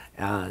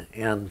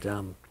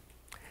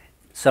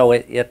 so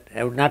it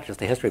not just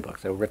the history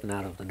books, they were written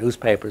out of the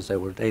newspapers,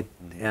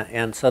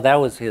 and so that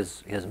was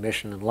his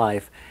mission in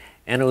life.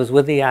 And it was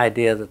with the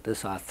idea that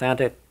this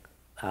authentic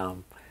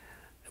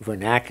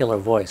vernacular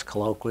voice,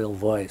 colloquial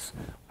voice,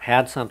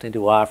 had something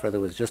to offer that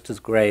was just as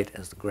great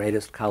as the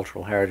greatest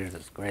cultural heritage,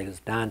 as great as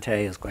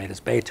Dante, as great as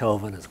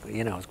Beethoven, as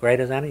great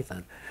as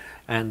anything.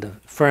 And the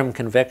firm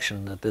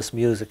conviction that this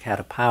music had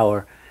a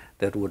power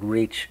that would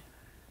reach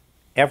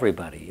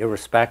everybody,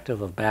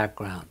 irrespective of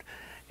background.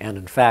 And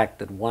in fact,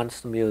 that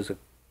once the music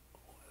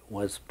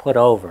was put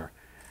over,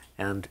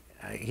 and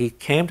he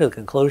came to the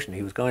conclusion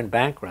he was going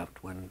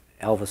bankrupt when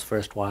Elvis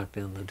first walked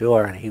in the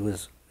door, and he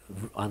was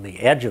on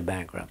the edge of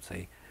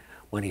bankruptcy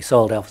when he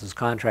sold Elvis's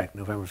contract in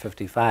November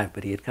 '55,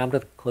 but he had come to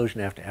the conclusion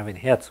after having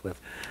hits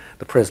with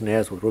The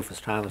Prisonaires, with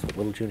Rufus Thomas, with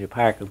Little Junior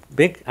Parker,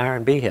 big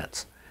R&B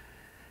hits,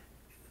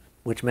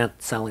 which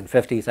meant selling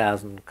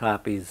 50,000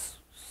 copies,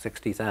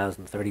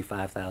 60,000,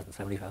 35,000,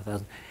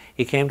 75,000.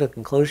 He came to the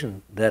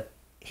conclusion that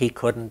he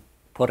couldn't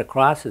put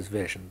across his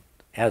vision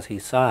as he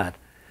saw it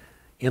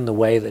in the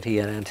way that he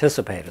had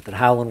anticipated, that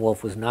Howlin'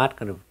 Wolf was not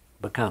going to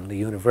become the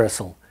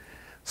universal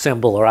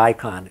symbol or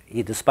icon,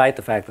 despite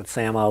the fact that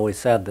Sam always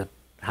said that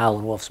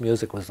Howlin' Wolf's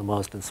music was the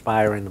most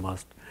inspiring, the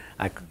most,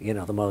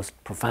 the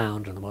most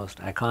profound and the most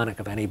iconic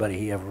of anybody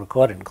he ever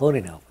recorded,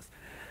 including Elvis.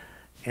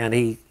 And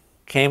he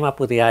came up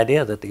with the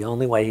idea that the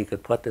only way he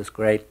could put this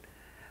great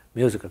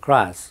music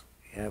across,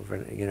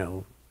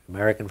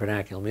 American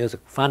vernacular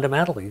music,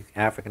 fundamentally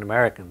African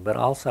American, but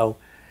also,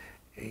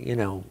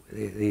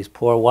 these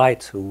poor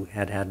whites who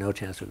had had no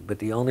chance to, but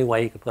the only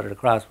way he could put it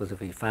across was if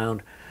he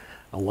found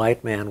a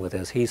white man with,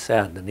 as he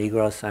said, the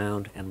Negro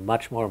sound, and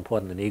much more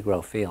important, the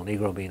Negro feel,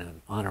 Negro being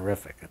an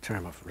honorific, a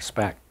term of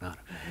respect, not,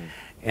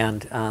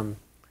 and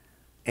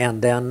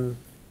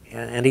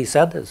he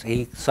said this,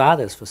 he saw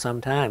this for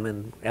some time,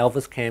 and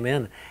Elvis came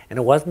in, and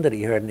it wasn't that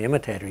he heard an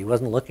imitator, he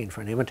wasn't looking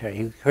for an imitator,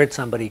 he heard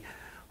somebody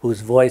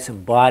whose voice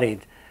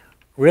embodied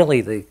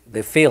really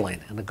the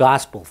feeling, and the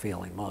gospel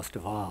feeling most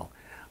of all,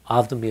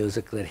 of the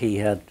music that he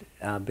had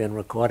been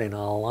recording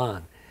all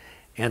along.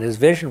 And his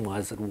vision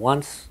was that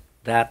once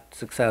that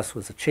success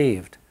was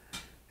achieved,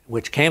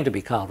 which came to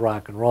be called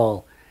rock and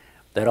roll,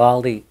 that all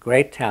the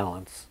great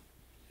talents,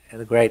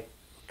 the great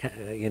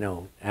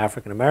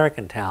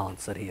African-American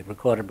talents that he had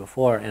recorded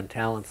before, and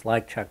talents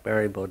like Chuck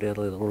Berry, Bo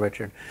Diddley, Little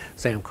Richard,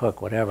 Sam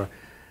Cooke, whatever,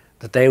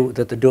 that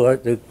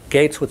the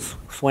gates would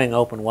swing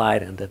open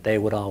wide, and that they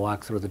would all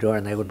walk through the door,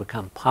 and they would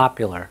become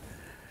popular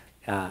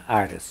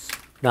artists,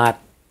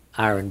 not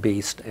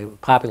R&B,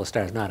 popular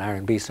stars, not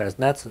R&B stars.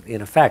 And that's,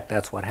 in effect,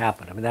 that's what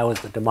happened. I mean, that was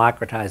the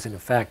democratizing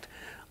effect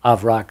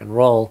of rock and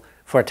roll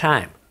for a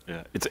time.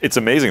 Yeah, it's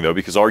amazing though,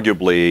 because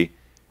arguably,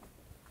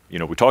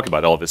 we talk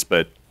about Elvis,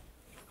 but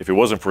if it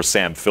wasn't for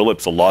Sam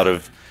Phillips, a lot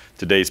of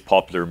today's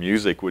popular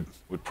music would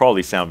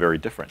probably sound very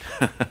different.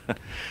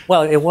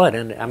 Well, it would,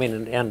 and I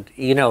mean, and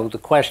the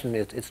question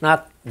is, it's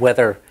not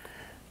whether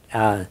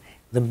the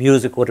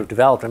music would have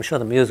developed. I'm sure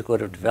the music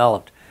would have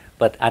developed,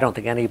 but I don't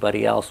think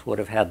anybody else would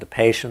have had the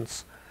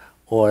patience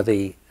or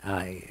the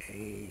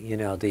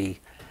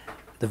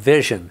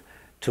vision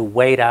to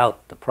wait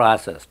out the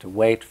process, to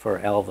wait for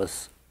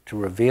Elvis to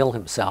reveal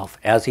himself,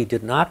 as he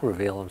did not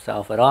reveal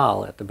himself at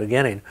all at the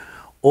beginning.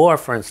 Or,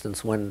 for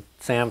instance, when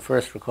Sam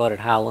first recorded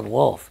Howlin'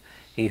 Wolf,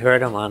 he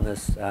heard him on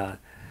this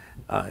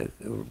on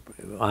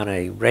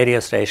a radio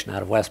station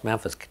out of West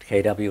Memphis,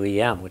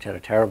 KWEM, which had a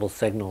terrible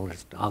signal,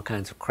 just all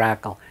kinds of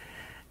crackle.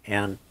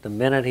 And the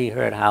minute he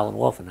heard Howlin'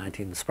 Wolf in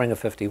the spring of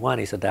 '51,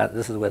 he said,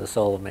 "This is where the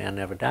soul of man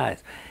never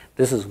dies."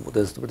 This was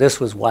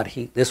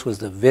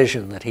the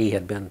vision that he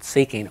had been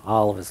seeking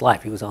all of his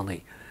life. He was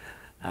only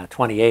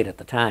 28 at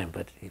the time,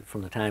 but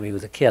from the time he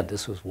was a kid,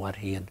 this was what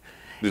he had.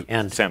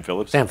 And Sam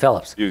Phillips? Sam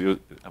Phillips.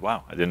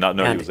 Wow, I did not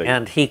know he was 8.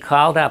 And he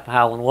called up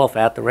Howlin' Wolf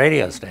at the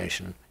radio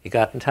station. He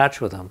got in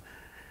touch with him,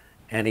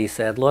 and he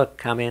said, "Look,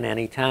 come in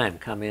any time,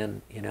 come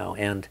in,"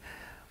 and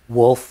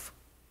Wolf,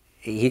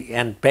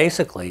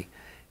 basically,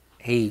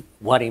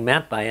 what he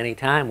meant by any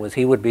time was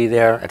he would be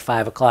there at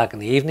 5 o'clock in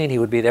the evening, he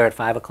would be there at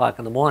 5 o'clock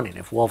in the morning.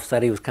 If Wolf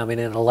said he was coming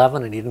in at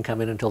 11 and he didn't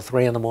come in until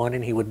 3 in the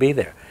morning, he would be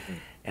there.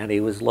 And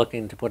he was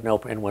looking to put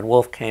and when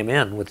Wolf came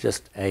in with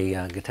just a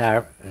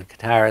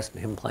guitarist and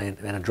him playing,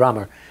 and a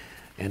drummer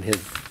and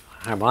his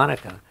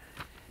harmonica,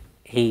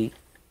 he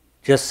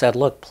just said,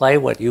 "Look, play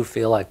what you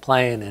feel like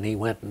playing," and he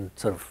went and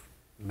sort of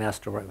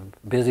messed around,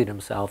 busied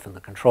himself in the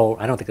control.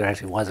 I don't think there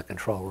actually was a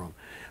control room.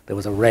 There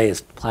was a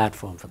raised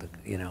platform for the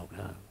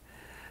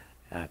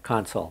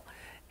console,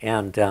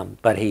 and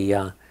but he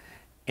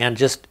and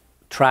just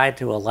tried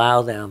to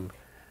allow them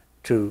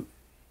to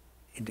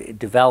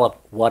develop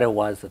what it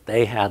was that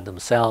they had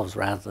themselves,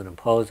 rather than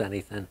impose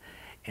anything,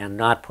 and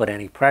not put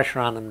any pressure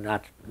on them,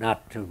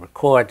 not to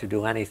record, to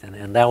do anything.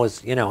 And that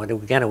was, and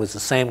again, it was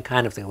the same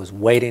kind of thing. It was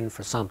waiting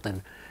for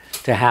something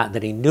to happen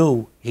that he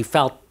knew, he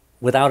felt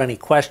without any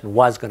question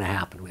was going to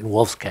happen. In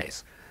Wolf's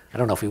case, I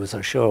don't know if he was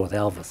so sure with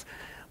Elvis,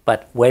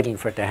 but waiting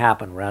for it to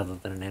happen rather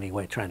than in any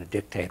way trying to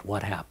dictate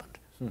what happened.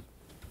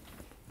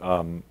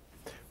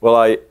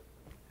 Well,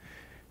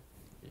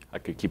 I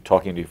could keep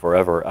talking to you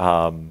forever.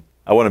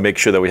 I want to make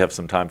sure that we have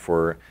some time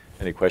for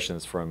any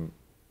questions from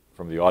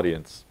the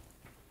audience.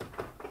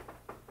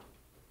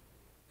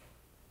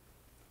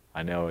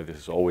 I know this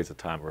is always a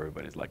time where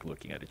everybody's like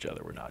looking at each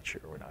other. We're not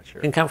sure. We're not sure.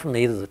 It can come from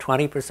either the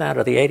 20%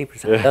 or the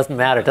 80%. It doesn't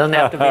matter. It doesn't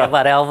have to be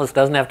about Elvis.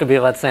 Doesn't have to be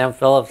about Sam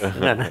Phillips. It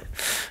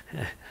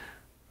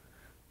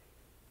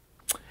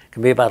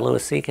can be about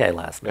Louis C.K.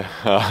 last night,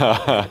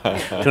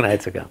 2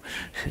 nights ago.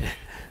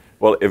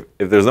 Well, if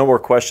there's no more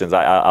questions,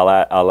 I'll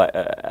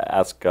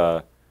ask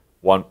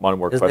one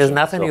more question. There's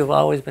nothing you've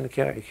always been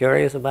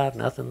curious about?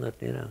 Nothing that,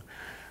 you know,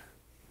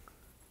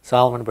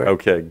 Solomon Burke?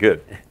 Okay,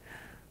 good.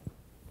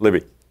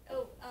 Libby.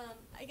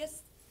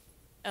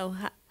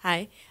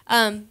 Hi.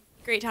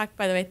 Great talk,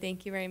 by the way.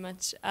 Thank you very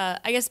much.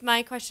 I guess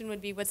my question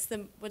would be, what's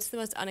the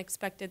most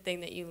unexpected thing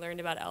that you learned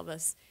about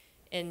Elvis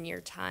in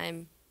your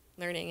time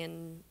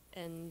learning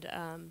and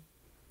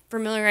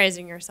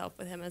familiarizing yourself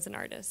with him as an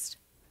artist?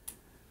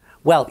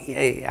 Well,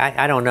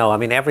 I don't know. I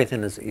mean,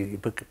 everything is,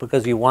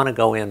 because you want to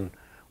go in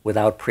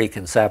without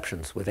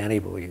preconceptions with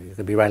anybody. You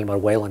could be writing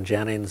about Waylon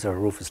Jennings or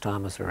Rufus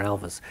Thomas or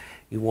Elvis.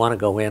 You want to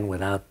go in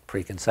without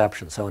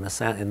preconceptions. So in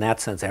that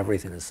sense,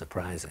 everything is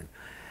surprising.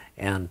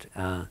 And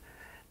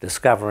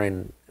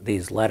discovering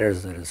these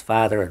letters that his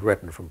father had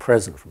written from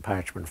prison, from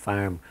Parchment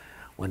Farm,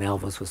 when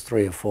Elvis was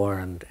 3 or 4,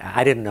 and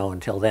I didn't know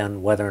until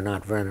then whether or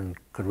not Vernon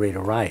could read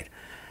or write.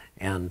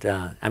 And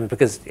I mean,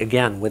 because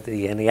again,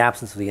 in the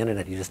absence of the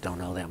internet, you just don't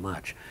know that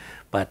much.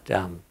 But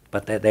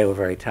they were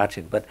very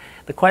touching. But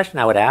the question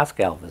I would ask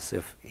Elvis,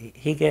 if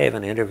he gave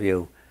an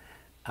interview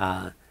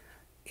I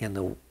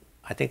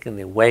think in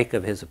the wake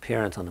of his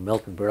appearance on the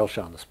Milton Berle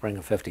Show in the spring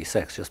of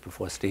 '56, just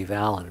before Steve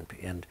Allen,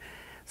 and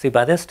see,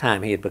 by this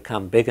time he had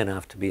become big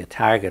enough to be a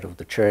target of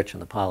the church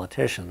and the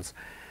politicians,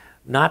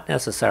 not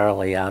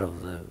necessarily out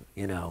of the,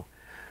 you know,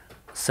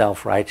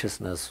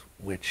 self-righteousness,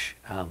 which,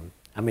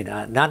 I mean,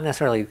 not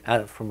necessarily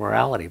out from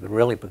morality, but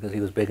really because he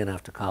was big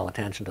enough to call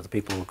attention to the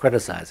people who were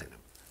criticizing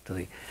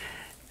him.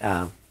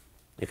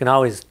 You can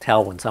always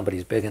tell when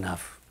somebody's big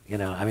enough, you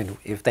know, I mean,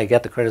 if they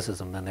get the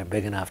criticism, then they're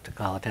big enough to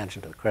call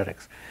attention to the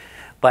critics.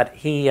 But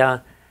he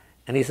says,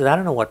 I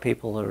don't know what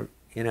people are,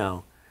 you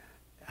know,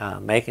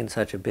 making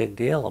such a big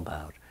deal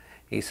about.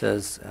 He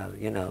says,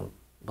 you know,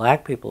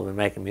 black people have been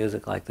making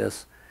music like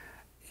this,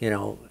 you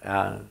know,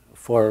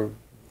 for,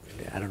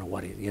 I don't know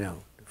what, you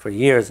know, for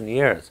years and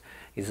years.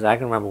 He says, I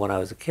can remember when I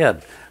was a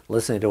kid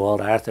listening to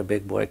old Arthur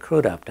Big Boy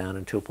Crudup down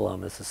in Tupelo,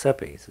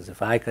 Mississippi. He says,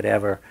 if I could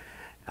ever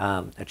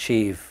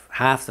achieve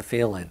half the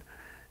feeling,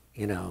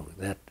 you know,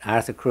 that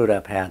Arthur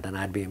Crudup had, then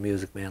I'd be a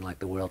music man like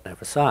the world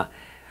never saw.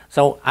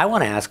 So I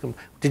want to ask him,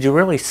 did you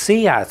really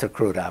see Arthur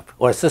Crudup,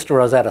 or Sister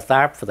Rosetta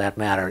Tharpe for that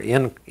matter,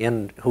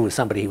 who was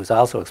somebody he was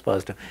also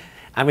exposed to?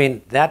 I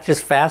mean, that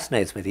just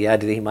fascinates me, the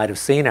idea that he might have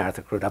seen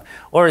Arthur Crudup.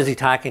 Or is he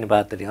talking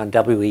about that on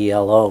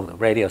WELO, the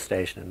radio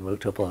station in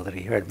Tupelo that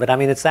he heard? But I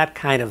mean, it's that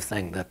kind of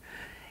thing that,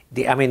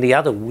 I mean, the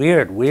other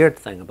weird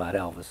thing about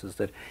Elvis is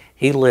that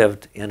he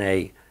lived in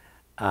a,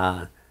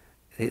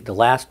 the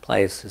last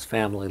place his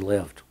family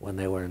lived when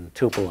they were in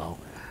Tupelo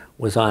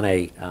was on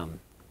a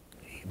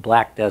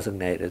black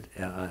designated,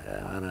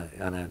 on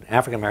an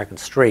African-American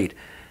street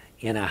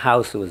in a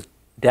house that was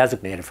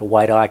designated for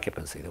white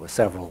occupancy. There were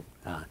several,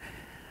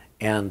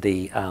 and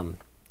he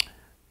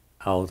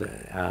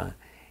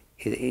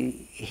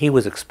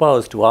was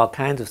exposed to all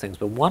kinds of things,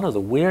 but one of the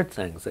weird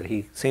things that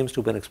he seems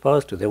to have been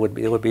exposed to, there would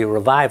be a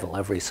revival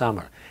every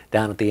summer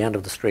down at the end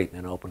of the street in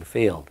an open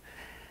field.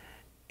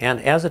 And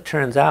as it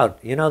turns out,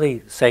 you know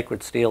the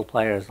sacred steel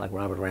players like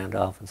Robert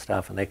Randolph and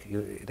stuff, and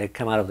they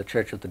come out of the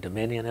Church of the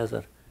Dominion, is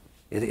it?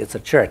 It's a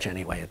church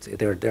anyway.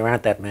 There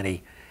aren't that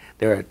many.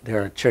 There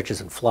are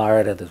churches in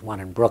Florida. There's one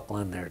in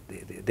Brooklyn.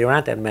 There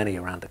aren't that many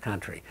around the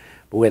country,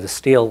 but where the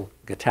steel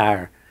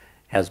guitar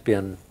has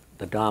been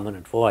the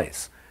dominant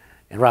voice.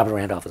 And Robert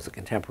Randolph is a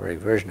contemporary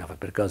version of it,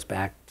 but it goes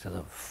back to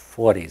the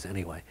 40s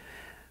anyway,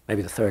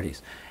 maybe the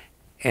 30s.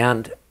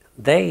 And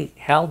they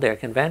held their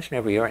convention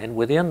every year, and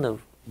within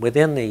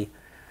the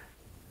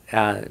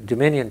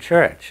Dominion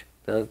Church,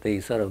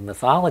 the sort of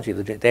mythology,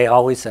 they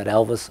always said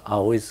Elvis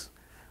always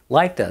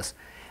liked us.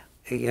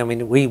 I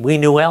mean, we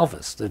knew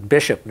Elvis, the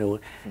bishop knew,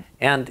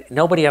 and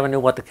nobody ever knew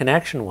what the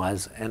connection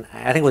was. And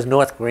I think it was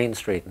North Green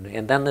Street.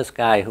 And then this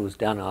guy who's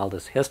done all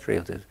this history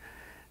of the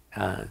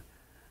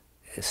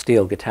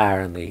steel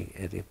guitar and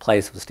the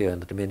place of the steel in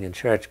the Dominion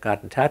Church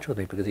got in touch with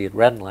me because he had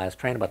read in the last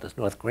train about this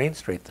North Green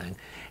Street thing.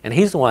 And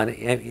he's the one,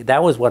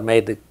 that was what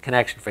made the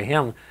connection for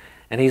him.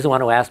 And he's the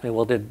one who asked me,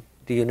 well, do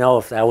you know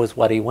if that was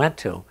what he went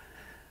to?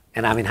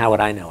 And I mean, how would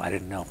I know? I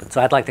didn't know. But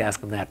so I'd like to ask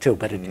him that too.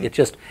 But it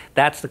just,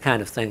 that's the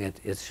kind of thing. It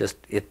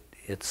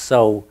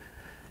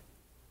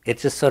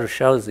just sort of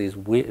shows these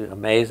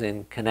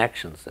amazing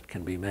connections that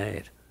can be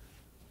made.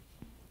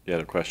 You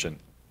had a question.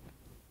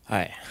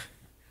 Hi.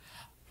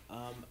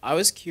 I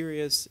was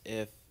curious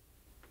if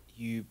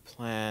you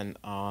plan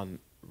on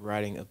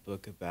writing a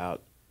book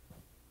about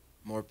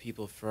more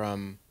people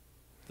from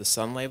the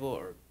Sun label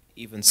or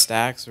even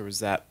Stax, or was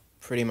that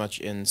pretty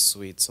much in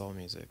Sweet Soul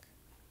Music?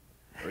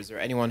 Or is there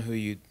anyone who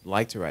you'd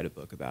like to write a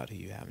book about who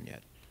you haven't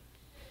yet?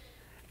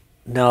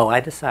 No, I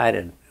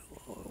decided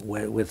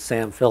with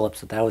Sam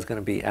Phillips that was going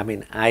to be. I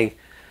mean,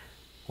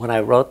 when I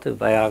wrote the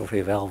biography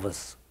of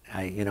Elvis,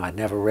 I'd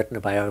never written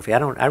a biography.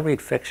 I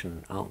read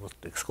fiction almost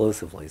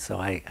exclusively, so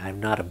I'm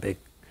not a big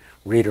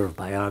reader of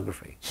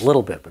biography. A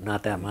little bit, but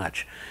not that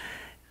much.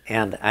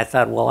 And I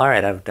thought, well, all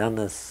right, I've done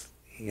this.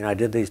 I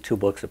did these 2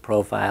 books of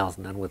profiles,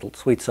 and then with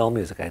Sweet Soul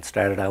Music, I'd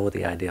started out with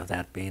the idea of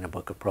that being a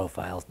book of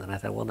profiles. And then I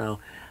thought, well, no,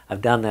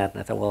 I've done that. And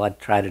I thought, well, I'd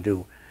try to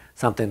do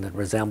something that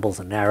resembles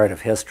a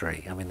narrative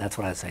history. I mean, that's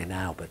what I say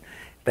now,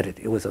 but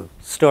it was a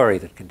story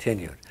that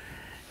continued.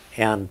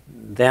 And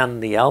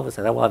then the Elvis,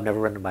 I thought, well, I've never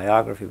written a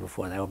biography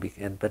before. That would be,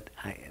 but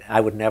I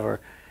would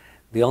never,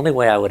 the only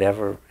way I would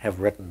ever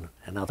have written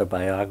another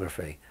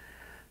biography,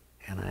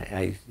 and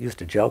I used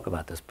to joke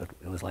about this, but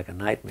it was like a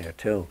nightmare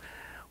too,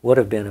 would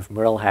have been if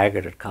Merle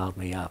Haggard had called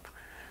me up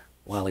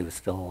while he was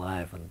still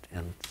alive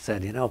and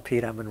said,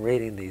 Pete, I've been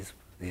reading this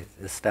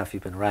stuff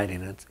you've been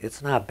writing.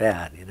 It's not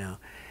bad,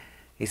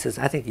 He says,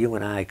 I think you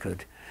and I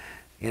could,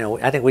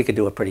 I think we could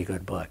do a pretty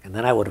good book. And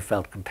then I would have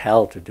felt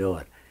compelled to do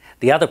it.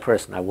 The other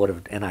person I would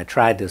have, and I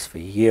tried this for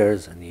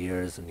years and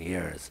years and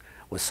years,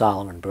 was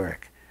Solomon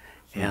Burke.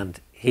 And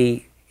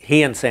he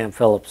and Sam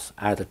Phillips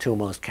are the 2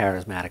 most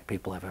charismatic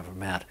people I've ever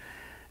met.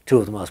 2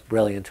 of the most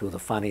brilliant, 2 of the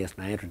funniest,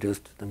 and I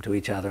introduced them to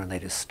each other, and they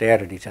just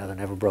stared at each other,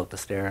 never broke the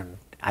stare, and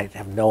I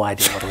have no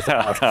idea what it was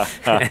about.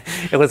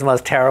 It was the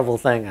most terrible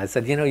thing. I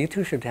said, you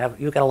 2 should have,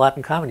 you've got a lot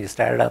in common. You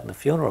started out in the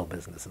funeral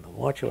business, in the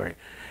mortuary,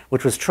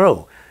 which was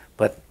true,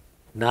 but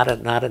neither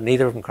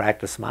of them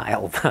cracked a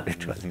smile about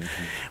it.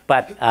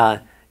 But,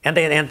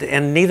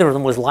 and neither of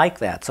them was like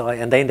that,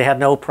 and they had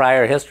no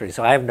prior history,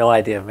 so I have no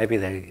idea. Maybe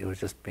it was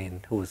just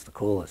being who was the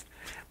coolest.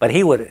 But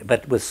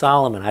with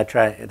Solomon,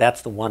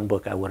 that's the one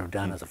book I would have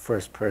done as a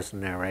first-person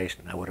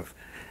narration. I would have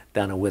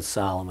done it with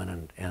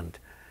Solomon, and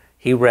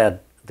he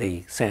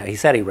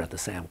said he read the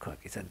Sam Cooke.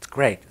 He said, it's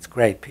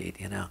great, Pete,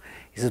 He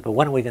says, but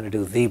when are we going to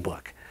do the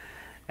book?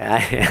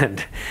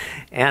 And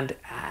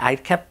I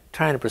kept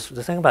trying to persuade.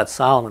 The thing about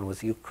Solomon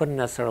was you couldn't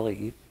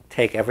necessarily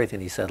take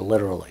everything he said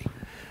literally.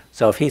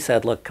 So if he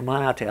said, look, come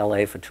on out to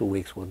LA for 2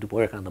 weeks, we'll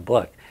work on the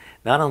book,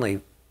 not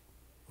only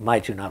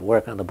might you not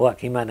work on the book,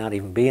 he might not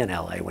even be in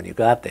LA when you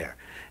got there,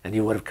 and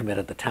you would have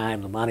committed the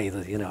time, the money,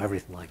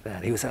 everything like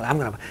that. He would say,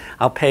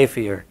 I'll pay for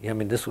your,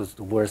 this was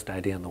the worst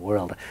idea in the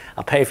world.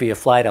 I'll pay for your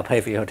flight, I'll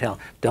pay for your hotel.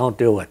 Don't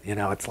do it,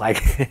 it's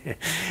like,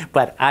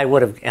 but I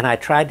would have, and I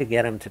tried to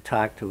get him to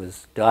talk to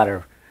his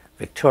daughter,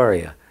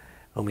 Victoria,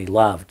 whom he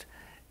loved,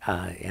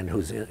 and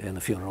who's in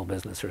the funeral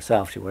business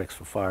herself. She works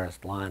for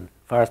Forest Lawn.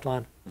 Forest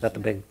Lawn? Is that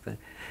the big thing?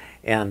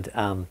 And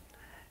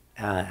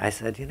I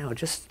said,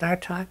 just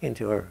start talking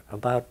to her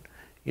about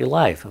your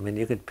life. I mean,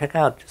 you could pick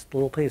out just a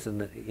little piece,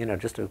 and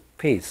just a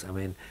piece. I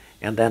mean,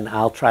 and then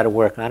I'll try to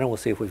work on it. We'll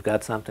see if we've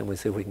got something. We'll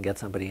see if we can get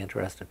somebody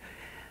interested.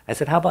 I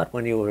said, how about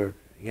when you were,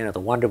 the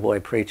Wonder Boy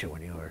preacher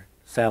when you were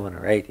 7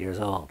 or 8 years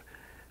old,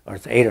 or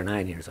 8 or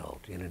 9 years old,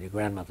 in your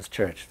grandmother's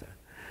church,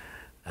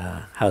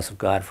 the House of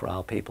God for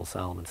All People,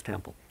 Solomon's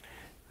Temple.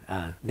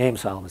 Named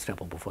Solomon's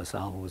Temple before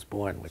Solomon was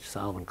born, which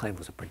Solomon claimed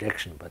was a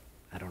prediction, but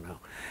I don't know.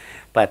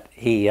 But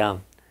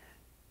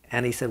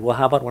and he said, well,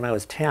 how about when I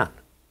was 10?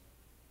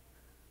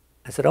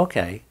 I said,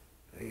 okay,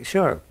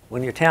 sure,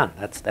 when you're 10,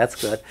 that's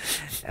good.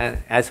 And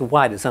I said,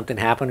 why, did something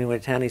happen when you were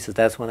 10? He says,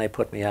 that's when they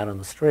put me out on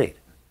the street.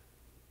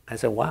 I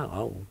said, wow.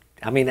 Oh.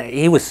 I mean,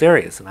 he was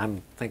serious, and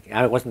I'm thinking,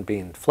 I wasn't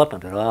being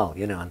flippant at all,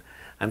 and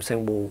I'm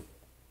saying, well,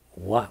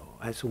 what?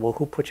 I said, well,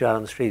 who put you out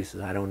on the street? He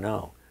says, I don't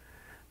know.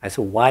 I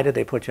said, why did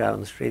they put you out on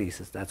the street? He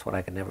says, that's what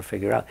I could never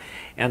figure out.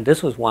 And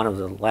this was one of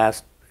the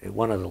last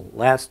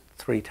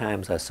 3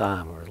 times I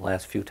saw him, or the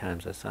last few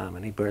times I saw him,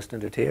 and he burst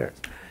into tears.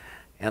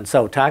 And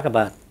so talk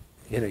about,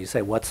 you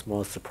say, what's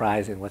most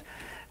surprising?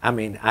 I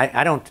mean,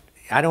 I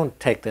don't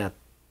take that,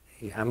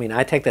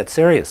 I take that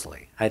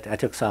seriously. I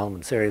took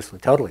Solomon seriously,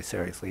 totally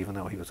seriously, even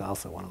though he was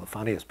also one of the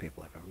funniest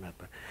people I've ever met.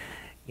 But,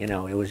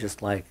 it was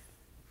just like,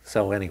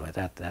 so anyway,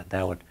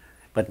 that would,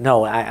 but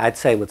no, I'd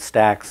say with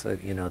Stax,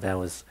 that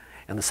was,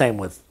 and the same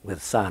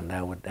with Son,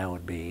 that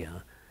would be,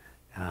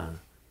 and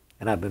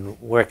I've been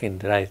working,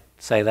 did I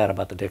say that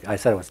about the Dick, I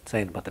said I was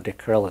saying about the Dick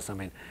Curlis. I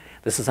mean,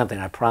 this is something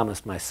I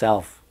promised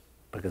myself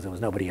because there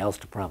was nobody else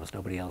to promise,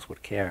 nobody else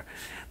would care,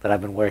 that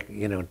I've been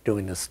working,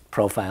 doing this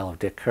profile of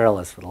Dick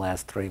Curlis for the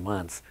last 3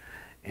 months.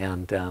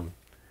 And,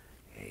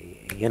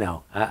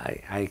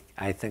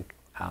 I think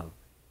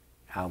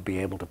I'll be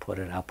able to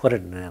I'll put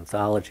it in an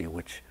anthology,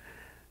 which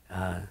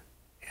I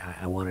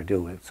want to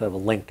do. It's sort of a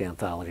linked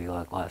anthology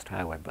like Lost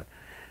Highway,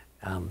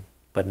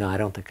 but no, I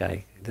don't think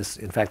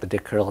in fact, the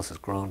Dick Curlis has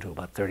grown to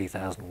about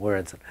 30,000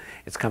 words. And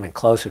it's coming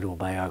closer to a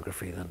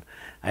biography than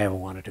I ever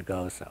wanted to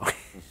go, so.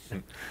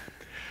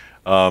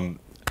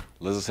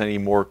 Liz, any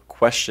more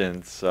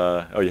questions?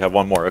 Oh, you have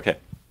one more, okay.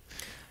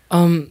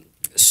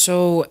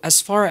 So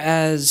as far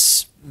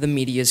as the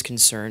media is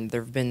concerned,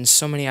 there have been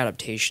so many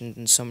adaptations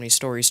and so many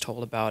stories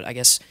told about, I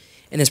guess,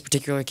 in this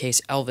particular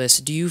case,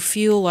 Elvis. Do you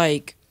feel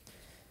like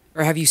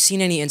or have you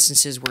seen any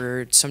instances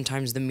where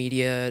sometimes the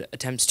media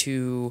attempts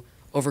to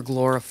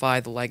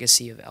overglorify the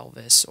legacy of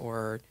Elvis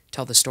or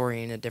tell the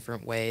story in a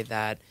different way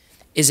that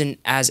isn't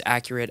as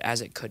accurate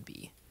as it could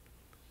be?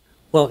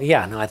 Well,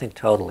 yeah, no, I think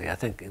totally. I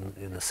think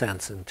in a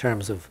sense, in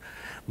terms of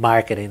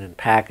marketing and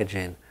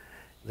packaging,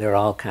 there are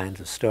all kinds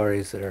of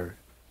stories that are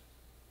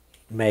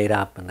made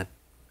up and that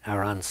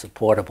are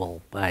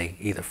unsupportable by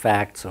either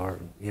facts or,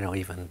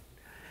 even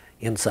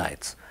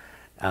insights.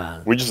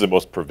 Which is the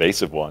most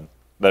pervasive one,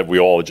 that we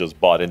all just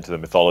bought into the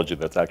mythology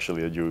that's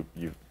actually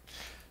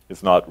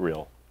it's not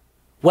real.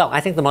 Well,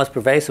 I think the most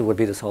pervasive would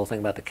be this whole thing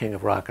about the king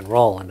of rock and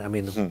roll, and I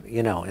mean,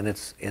 and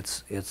it's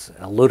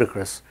a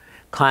ludicrous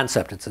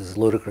concept. It's as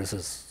ludicrous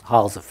as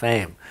halls of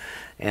fame,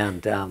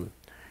 and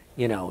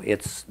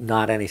it's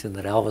not anything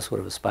that Elvis would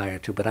have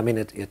aspired to. But I mean,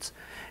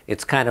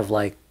 it's kind of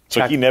like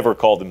So he never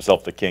called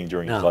himself the king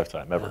during his No,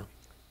 lifetime, ever. no.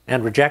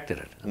 And rejected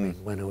it. I mean,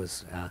 when it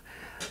was,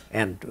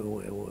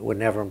 would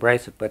never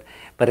embrace it. But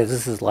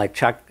this is like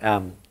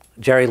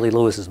Jerry Lee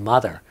Lewis's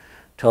mother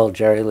told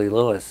Jerry Lee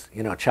Lewis,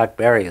 Chuck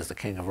Berry is the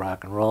king of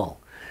rock and roll,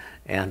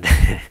 and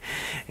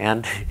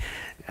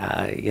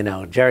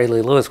Jerry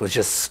Lee Lewis was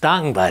just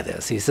stung by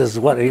this. He says,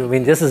 "What? I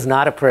mean, this is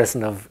not a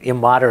person of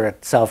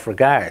immoderate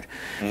self-regard."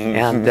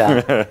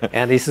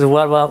 And he says,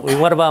 "What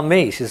about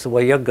me?" She said,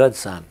 "Well, you're good,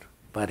 son,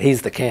 but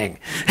he's the king."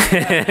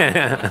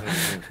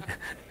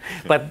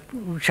 But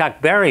Chuck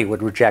Berry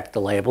would reject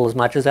the label as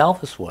much as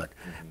Elvis would,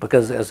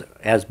 because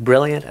as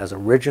brilliant, as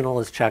original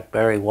as Chuck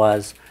Berry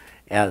was,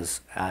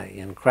 as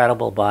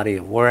incredible body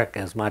of work,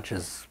 as much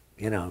as,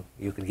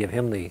 you could give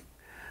him the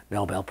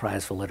Nobel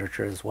Prize for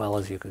Literature as well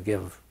as you could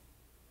give,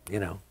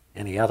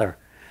 any other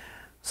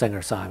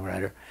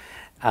singer-songwriter.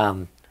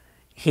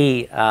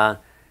 He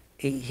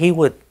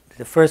would,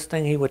 the first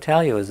thing he would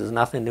tell you is there's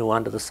nothing new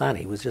under the sun.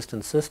 He was just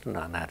insistent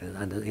on that.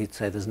 And he'd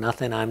say, there's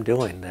nothing I'm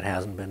doing that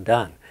hasn't been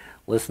done.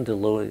 Listen to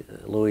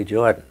Louis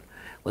Jordan.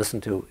 Listen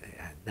to,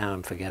 now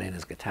I'm forgetting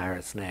his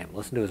guitarist's name.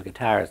 Listen to his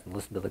guitarist and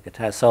listen to the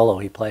guitar solo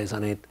he plays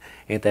on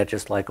Ain't That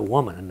Just Like a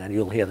Woman, and then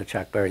you'll hear the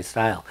Chuck Berry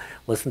style.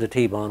 Listen to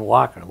T-Bone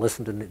Walker.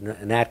 Listen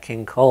to Nat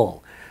King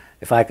Cole.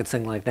 If I could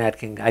sing like Nat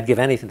King, I'd give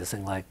anything to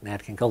sing like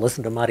Nat King Cole.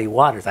 Listen to Muddy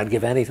Waters. I'd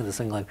give anything to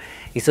sing like...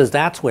 He says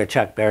that's where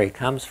Chuck Berry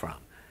comes from.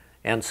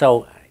 And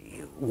so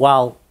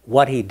while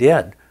what he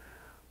did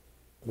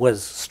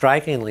was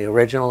strikingly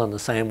original in the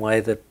same way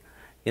that,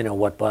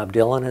 what Bob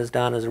Dylan has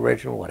done is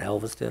original, what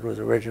Elvis did was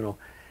original,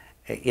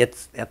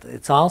 it's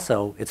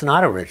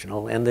not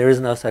original, and there is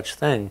no such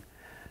thing.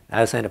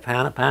 I was saying to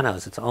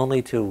Panos, it's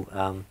only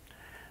to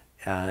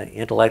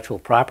intellectual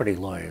property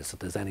lawyers that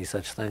there's any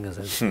such thing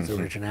as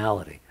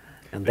originality.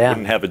 And They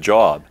wouldn't have a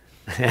job.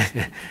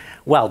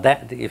 Well,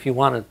 if you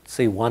want to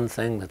see one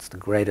thing that's the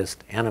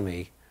greatest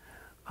enemy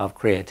of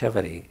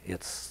creativity,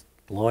 it's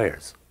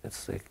lawyers.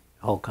 It's the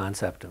whole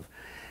concept of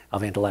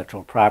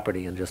intellectual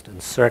property and just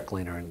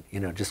encircling or,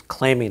 just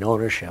claiming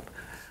ownership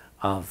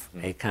of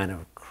a kind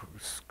of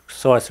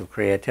source of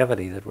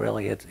creativity that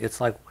really, it's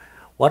like,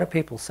 what do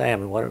people say? I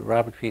mean,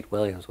 Robert Pete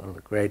Williams, one of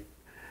the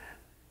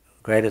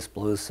greatest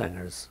blues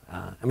singers,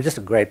 just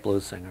a great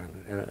blues singer,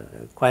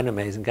 quite an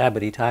amazing guy,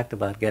 but he talked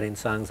about getting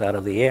songs out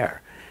of the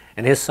air.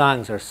 And his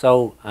songs are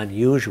so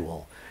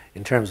unusual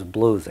in terms of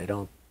blues. They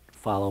don't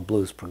follow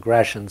blues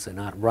progressions, they're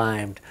not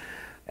rhymed.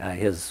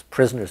 His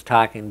Prisoners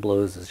Talking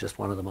Blues is just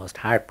one of the most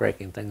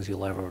heartbreaking things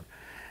you'll ever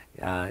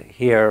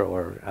hear,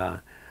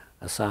 or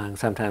a song.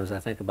 Sometimes I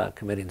think about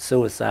committing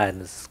suicide,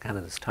 and this is kind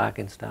of this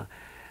talking stuff.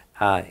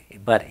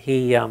 But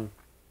he,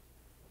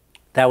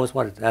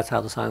 that's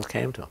how the songs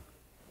came to him,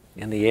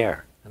 in the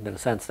air. And in a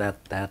sense,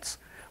 that's.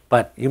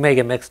 But you may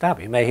get mixed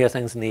up. You may hear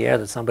things in the air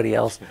that somebody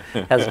else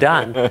has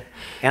done,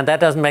 and that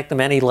doesn't make them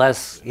any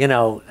less,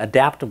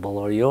 adaptable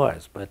or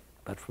yours. But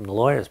from the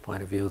lawyer's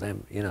point of view,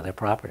 they're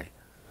property.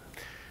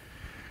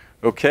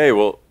 Okay,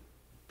 well,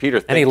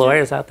 Peter, thank Any you.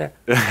 lawyers out there?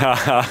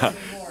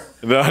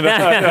 No.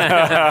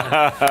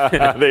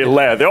 They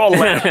laugh. They all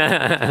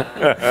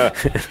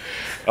laugh.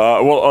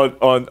 Well,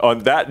 on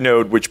that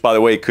note, which, by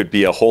the way, could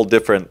be a whole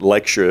different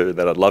lecture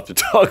that I'd love to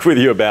talk with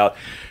you about,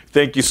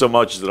 thank you so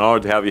much. It's an honor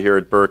to have you here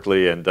at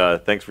Berkeley, and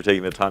thanks for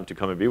taking the time to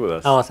come and be with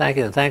us. Oh, thank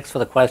you, and thanks for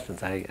the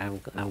questions.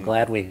 I'm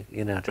glad we,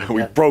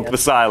 We broke the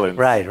silence.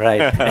 Right.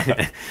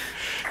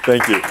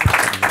 Thank you.